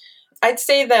 And I'd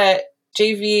say that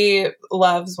JV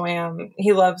loves WHAM.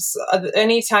 He loves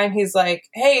anytime he's like,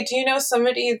 hey, do you know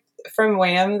somebody from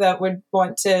WHAM that would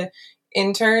want to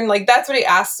intern? Like, that's what he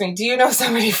asks me. Do you know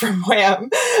somebody from WHAM?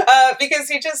 Because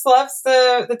he just loves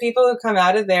the people who come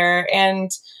out of there.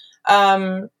 And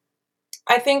I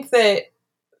think that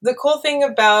the cool thing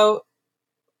about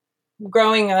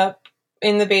growing up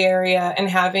in the Bay Area and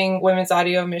having Women's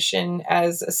Audio Mission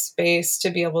as a space to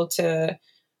be able to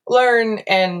learn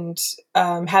and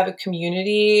have a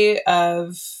community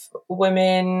of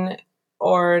women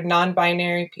or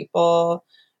non-binary people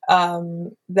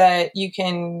that you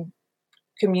can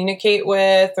communicate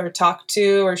with or talk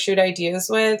to or shoot ideas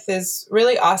with is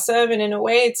really awesome. And in a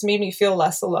way, it's made me feel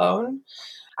less alone.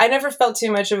 I never felt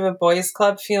too much of a boys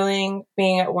club feeling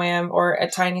being at WHAM or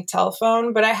at Tiny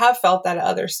Telephone, but I have felt that at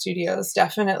other studios,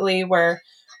 definitely, where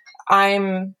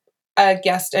I'm a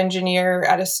guest engineer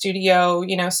at a studio,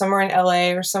 somewhere in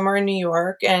LA or somewhere in New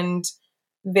York, and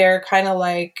they're kind of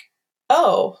like,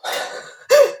 oh,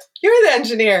 you're the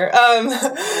engineer.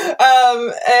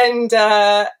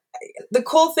 The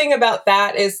cool thing about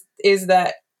that is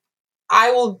that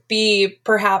I will be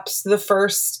perhaps the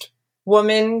first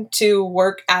woman to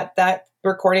work at that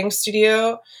recording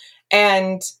studio.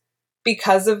 And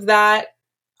because of that,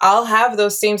 I'll have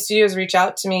those same studios reach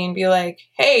out to me and be like,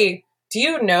 hey, do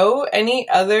you know any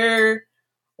other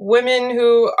women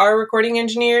who are recording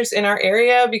engineers in our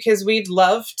area? Because we'd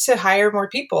love to hire more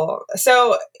people.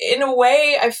 So in a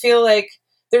way, I feel like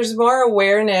there's more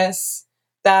awareness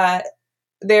that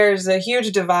there's a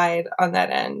huge divide on that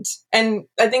end. And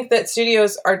I think that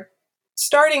studios are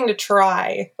starting to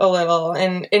try a little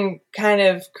and kind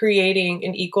of creating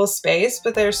an equal space,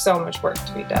 but there's so much work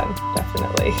to be done,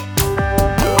 definitely.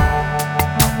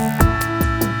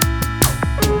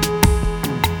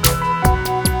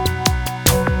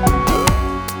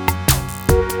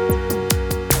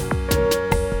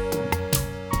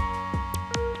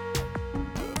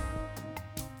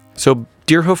 So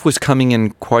Deerhoof was coming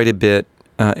in quite a bit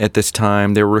at this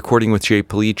time. They were recording with Jay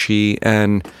Polici,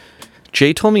 and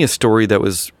Jay told me a story that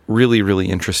was really, really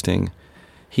interesting.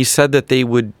 He said that they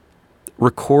would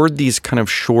record these kind of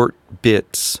short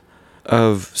bits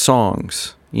of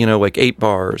songs, like 8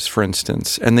 bars, for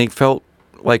instance, and they felt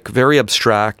like very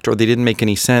abstract or they didn't make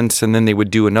any sense, and then they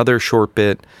would do another short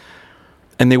bit,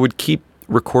 and they would keep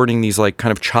recording these like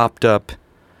kind of chopped up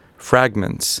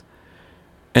fragments.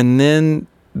 And then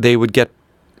they would get,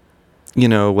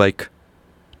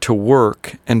 to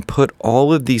work and put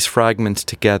all of these fragments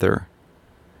together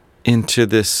into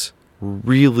this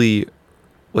really,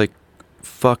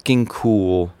 fucking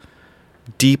cool,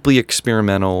 deeply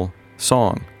experimental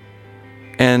song.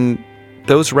 And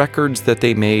those records that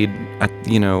they made at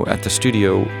the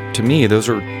studio, to me, those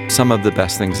are some of the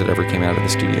best things that ever came out of the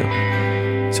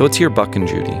studio. So let's hear Buck and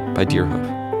Judy by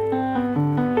Deerhoof.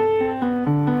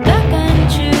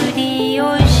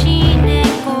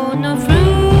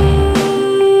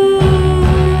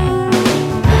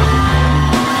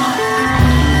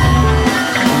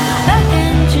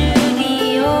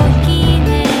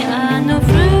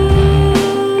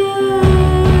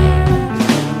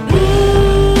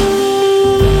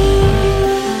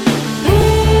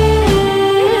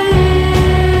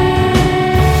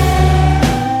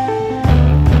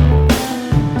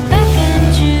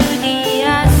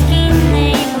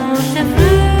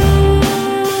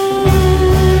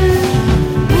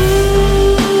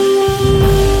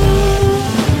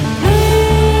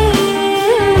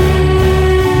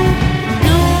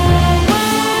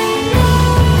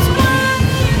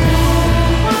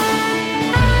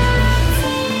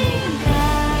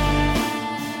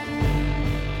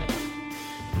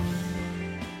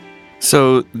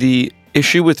 So the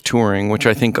issue with touring, which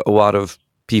I think a lot of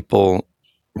people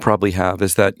probably have,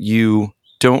 is that you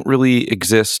don't really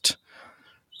exist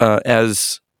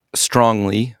as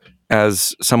strongly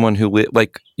as someone who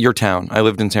like your town. I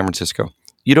lived in San Francisco.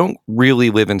 You don't really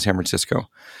live in San Francisco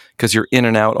because you're in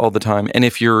and out all the time. And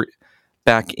if you're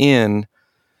back in,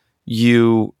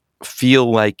 you feel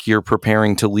like you're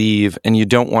preparing to leave, and you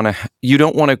don't want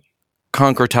to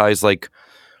concretize like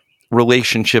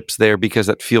relationships there because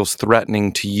that feels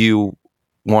threatening to you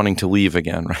wanting to leave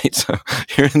again, right? So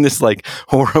you're in this like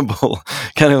horrible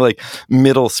kind of like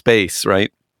middle space,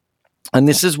 right? And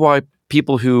this is why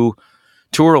people who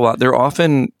tour a lot, they're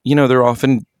often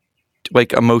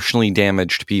like emotionally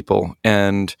damaged people,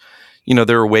 and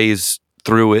there are ways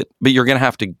through it, but you're going to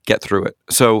have to get through it.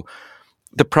 So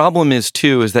the problem is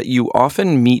that you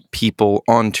often meet people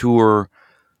on tour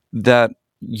that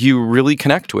you really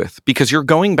connect with because you're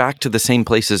going back to the same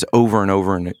places over and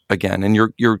over and again, and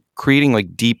you're creating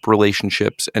like deep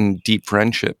relationships and deep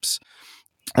friendships.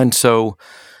 And so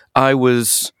I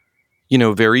was,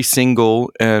 very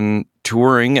single and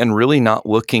touring and really not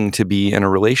looking to be in a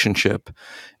relationship.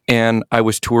 And I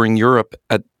was touring Europe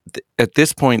at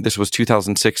this point. This was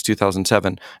 2006,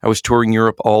 2007. I was touring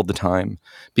Europe all the time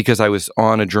because I was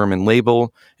on a German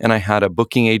label and I had a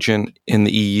booking agent in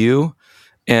the EU,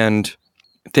 and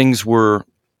things were,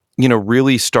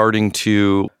 really starting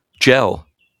to gel.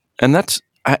 And that's,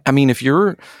 I mean, if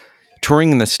you're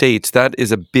touring in the States, that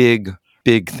is a big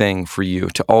thing for you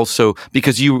to also,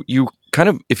 because you kind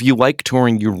of, if you like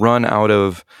touring, you run out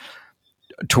of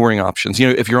touring options.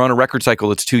 If you're on a record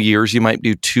cycle, it's 2 years, you might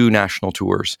do 2 national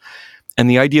tours. And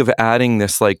the idea of adding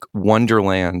this like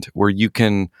wonderland where you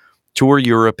can tour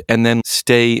Europe and then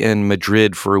stay in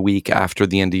Madrid for a week after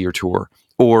the end of your tour,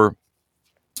 or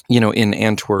in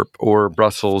Antwerp or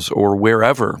Brussels or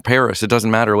wherever, Paris, it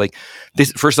doesn't matter. Like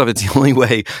this, first off, it's the only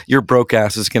way your broke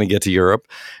ass is going to get to Europe.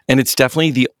 And it's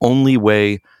definitely the only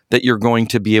way that you're going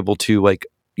to be able to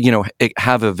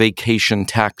have a vacation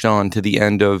tacked on to the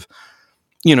end of,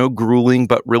 grueling,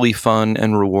 but really fun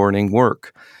and rewarding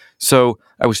work. So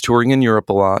I was touring in Europe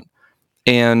a lot.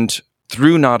 And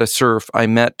through Nada Surf, I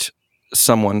met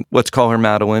someone, let's call her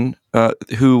Madeline,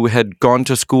 who had gone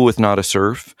to school with Nada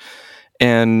Surf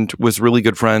and was really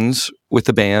good friends with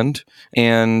the band.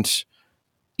 And,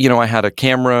 I had a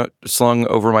camera slung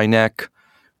over my neck.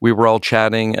 We were all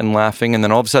chatting and laughing. And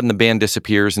then all of a sudden the band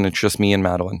disappears and it's just me and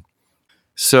Madeline.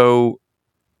 So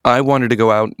I wanted to go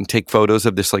out and take photos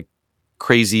of this like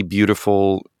crazy,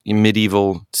 beautiful,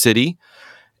 medieval city.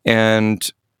 And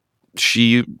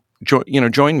she,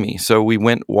 joined me. So we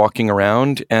went walking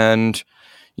around, and,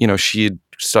 she had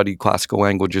studied classical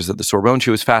languages at the Sorbonne.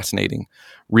 She was fascinating,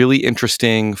 really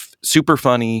interesting, super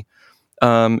funny.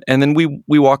 And then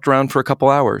we walked around for a couple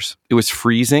hours. It was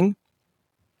freezing.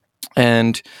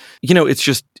 And,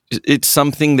 it's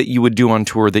something that you would do on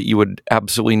tour that you would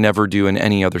absolutely never do in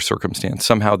any other circumstance.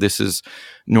 Somehow this is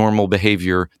normal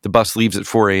behavior. The bus leaves at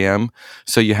 4 a.m.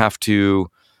 So you have to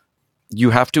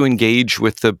engage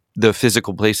with the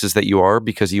physical places that you are,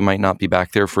 because you might not be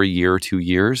back there for a year or 2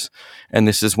 years. And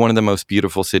this is one of the most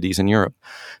beautiful cities in Europe.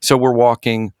 So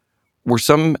we're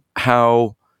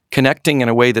somehow connecting in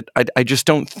a way that I just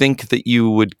don't think that you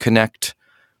would connect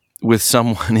with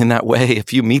someone in that way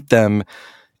if you meet them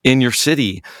in your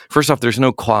city. First off, there's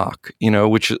no clock,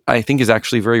 which I think is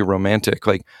actually very romantic.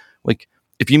 Like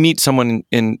if you meet someone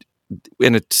in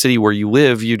a city where you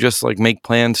live, you just like make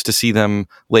plans to see them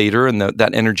later, and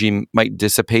that energy might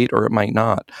dissipate or it might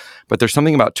not. But there's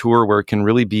something about tour where it can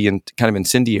really be kind of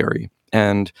incendiary.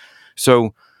 And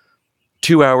so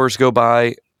 2 hours go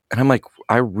by and I'm like,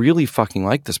 I really fucking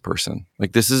like this person.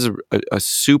 Like this is a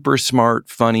super smart,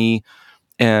 funny,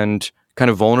 and kind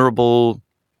of vulnerable,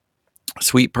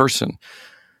 sweet person.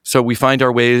 So we find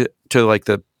our way to like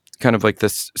the kind of like the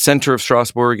center of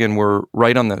Strasbourg, and we're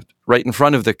right in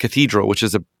front of the cathedral, which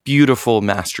is a beautiful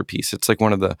masterpiece. It's like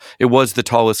it was the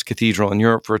tallest cathedral in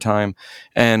Europe for a time.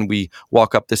 And we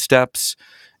walk up the steps,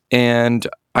 and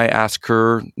I ask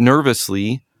her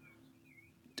nervously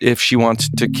if she wants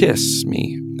to kiss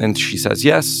me. And she says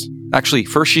yes. Actually,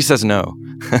 first she says no.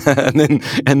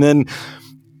 and then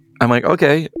I'm like,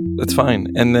 okay, that's fine.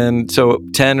 And then so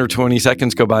 10 or 20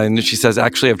 seconds go by, and she says,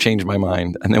 actually, I've changed my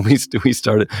mind. And then we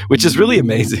started, which is really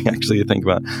amazing, actually, to think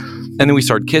about. And then we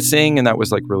started kissing, and that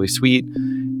was like really sweet.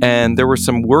 And there were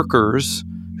some workers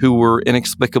who were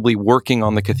inexplicably working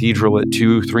on the cathedral at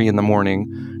 2, 3 in the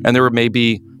morning. And they were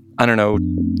maybe,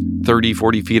 30,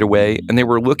 40 feet away. And they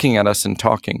were looking at us and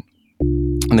talking.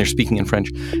 And they're speaking in French.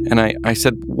 And I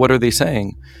said, what are they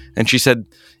saying? And she said,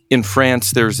 in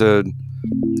France, there's a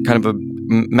kind of a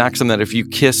maxim that if you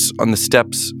kiss on the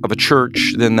steps of a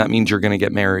church, then that means you're going to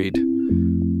get married.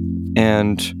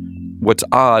 And what's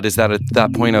odd is that at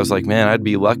that point I was like, man, I'd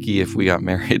be lucky if we got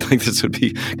married. Like, this would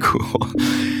be cool.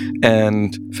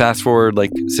 And fast forward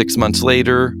like 6 months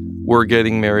later, we're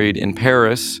getting married in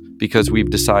Paris because we've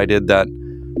decided that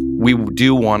we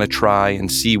do want to try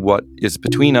and see what is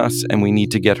between us, and we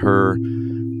need to get her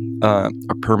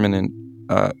a permanent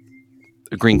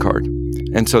green card.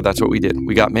 And so that's what we did.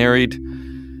 We got married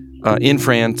in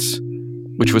France,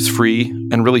 which was free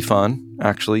and really fun,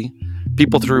 actually.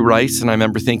 People threw rice, and I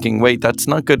remember thinking, wait, that's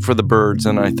not good for the birds.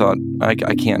 And I thought, I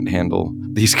can't handle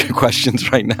these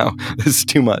questions right now. This is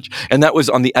too much. And that was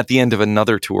at the end of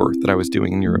another tour that I was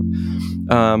doing in Europe.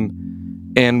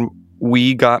 And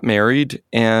we got married,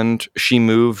 and she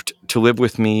moved to live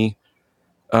with me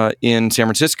in San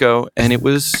Francisco, and it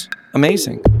was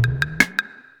amazing.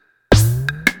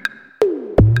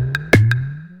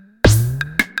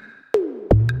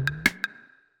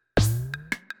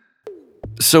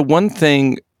 So one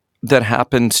thing that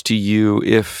happens to you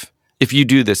if you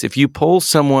do this, if you pull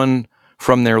someone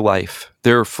from their life,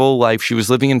 their full life, she was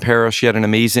living in Paris, she had an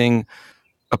amazing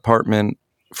apartment,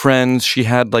 friends, she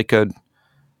had like an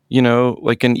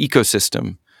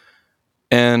ecosystem.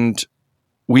 And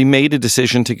we made a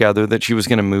decision together that she was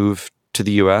going to move to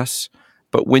the US.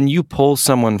 But when you pull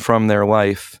someone from their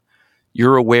life,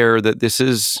 you're aware that this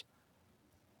is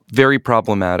very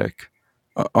problematic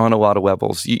on a lot of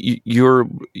levels. You're,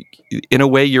 in a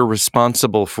way, you're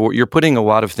putting a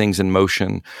lot of things in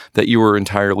motion that you were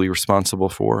entirely responsible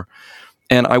for.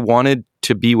 And I wanted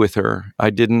to be with her.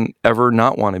 I didn't ever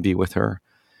not want to be with her.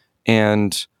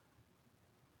 And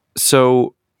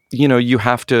so, you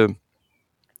have to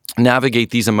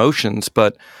navigate these emotions,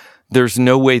 but there's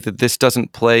no way that this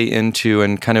doesn't play into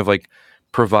and kind of like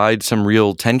provide some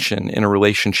real tension in a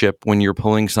relationship when you're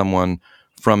pulling someone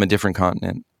from a different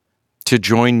continent to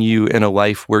join you in a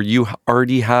life where you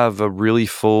already have a really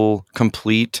full,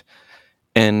 complete,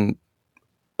 and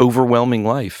overwhelming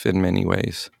life in many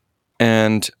ways.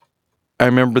 And I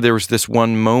remember there was this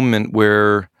one moment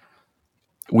where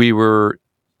we were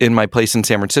in my place in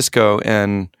San Francisco,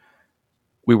 and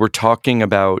we were talking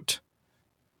about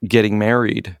getting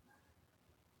married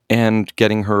and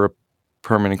getting her a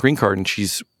permanent green card. And she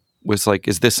was like,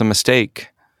 is this a mistake?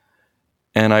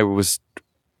 And I was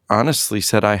honestly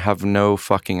said, I have no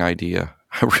fucking idea.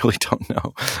 I really don't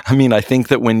know. I mean, I think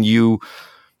that when you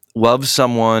love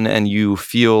someone and you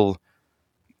feel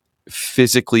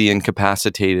physically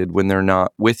incapacitated when they're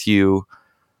not with you,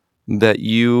 that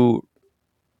you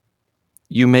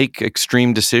make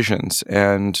extreme decisions.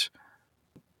 And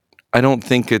I don't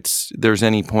think there's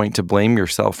any point to blame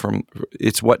yourself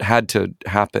it's what had to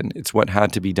happen. It's what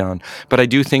had to be done. But I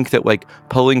do think that like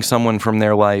pulling someone from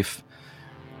their life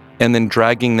and then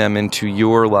dragging them into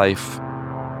your life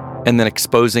and then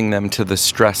exposing them to the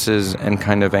stresses and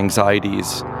kind of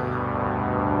anxieties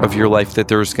of your life, that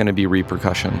there's going to be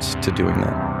repercussions to doing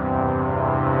that.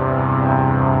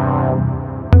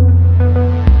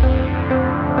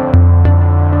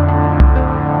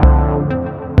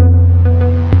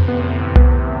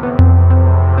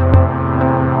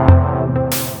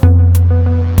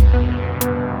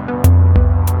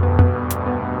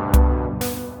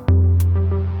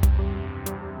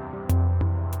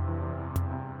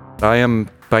 I am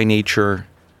by nature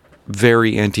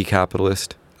very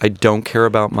anti-capitalist. I don't care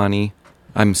about money.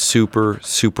 I'm super,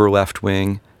 super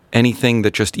left-wing. Anything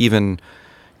that just even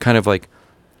kind of like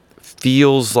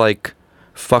feels like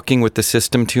fucking with the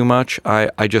system too much, I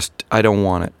don't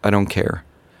want it. I don't care.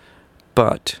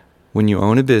 But when you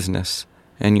own a business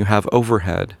and you have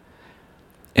overhead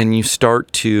and you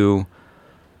start to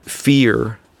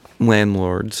fear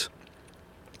landlords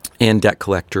and debt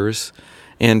collectors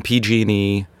and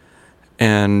PG&E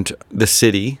and the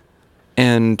city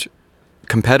and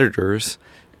competitors,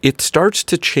 it starts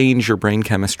to change your brain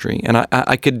chemistry. And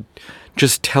I could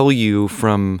just tell you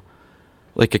from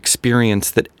like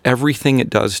experience that everything it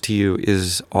does to you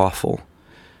is awful.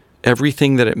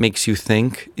 Everything that it makes you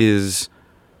think is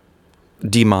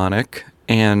demonic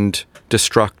and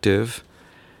destructive,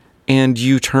 and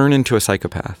you turn into a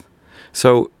psychopath.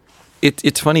 So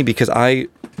it's funny because I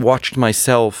watched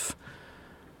myself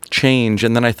change,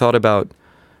 and then I thought about,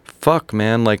 fuck,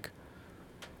 man, like,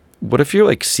 what if you're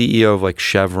like CEO of like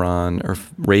Chevron or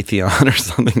Raytheon or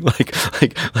something?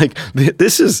 Like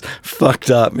this is fucked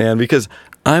up, man, because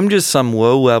I'm just some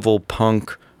low-level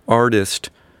punk artist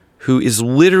who is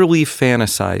literally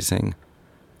fantasizing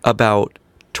about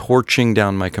torching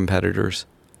down my competitors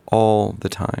all the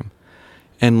time,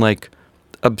 and like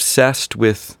obsessed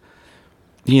with,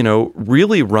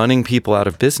 really running people out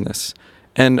of business.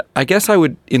 And I guess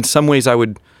in some ways I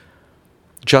would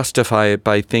justify it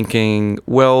by thinking,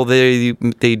 well, they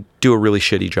do a really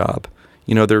shitty job.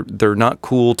 You know, they're not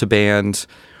cool to bands.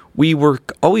 We were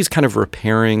always kind of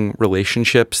repairing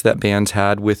relationships that bands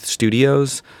had with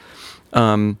studios.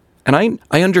 And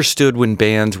I understood when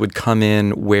bands would come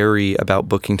in wary about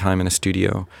booking time in a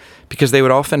studio, because they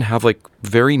would often have like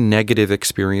very negative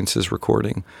experiences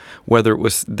recording, whether it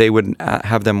was they would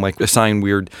have them like assign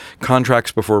weird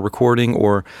contracts before recording,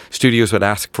 or studios would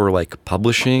ask for like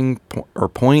publishing or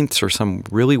points or some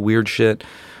really weird shit,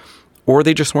 or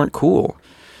they just weren't cool.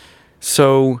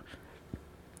 So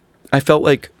I felt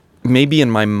like maybe in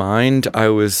my mind I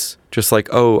was just like,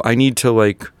 oh, I need to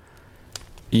like,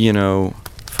 you know,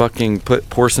 fucking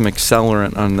pour some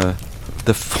accelerant on the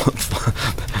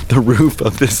roof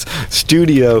of this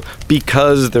studio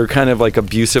because they're kind of like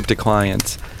abusive to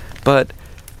clients. But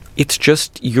it's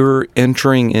just you're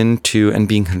entering into and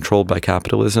being controlled by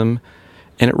capitalism,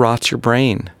 and it rots your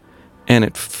brain, and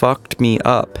it fucked me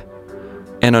up.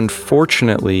 And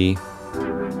unfortunately,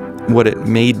 what it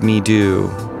made me do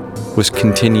was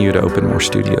continue to open more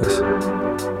studios.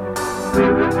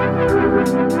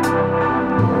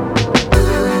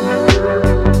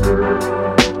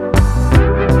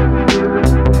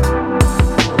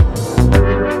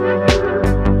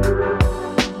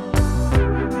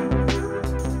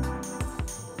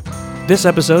 This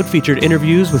episode featured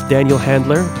interviews with Daniel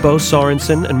Handler, Bo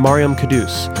Sorensen, and Mariam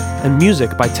Caduce, and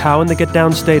music by Tao and the Get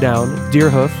Down Stay Down,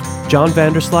 Deerhoof, John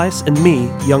Vanderslice, and me,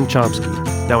 Young Chomsky.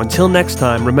 Now until next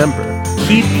time, remember,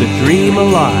 keep the dream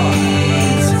alive.